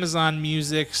Music, Amazon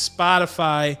Music,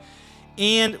 Spotify,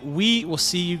 and we will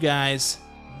see you guys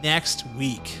next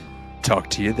week. Talk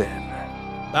to you then.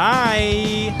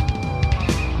 Bye.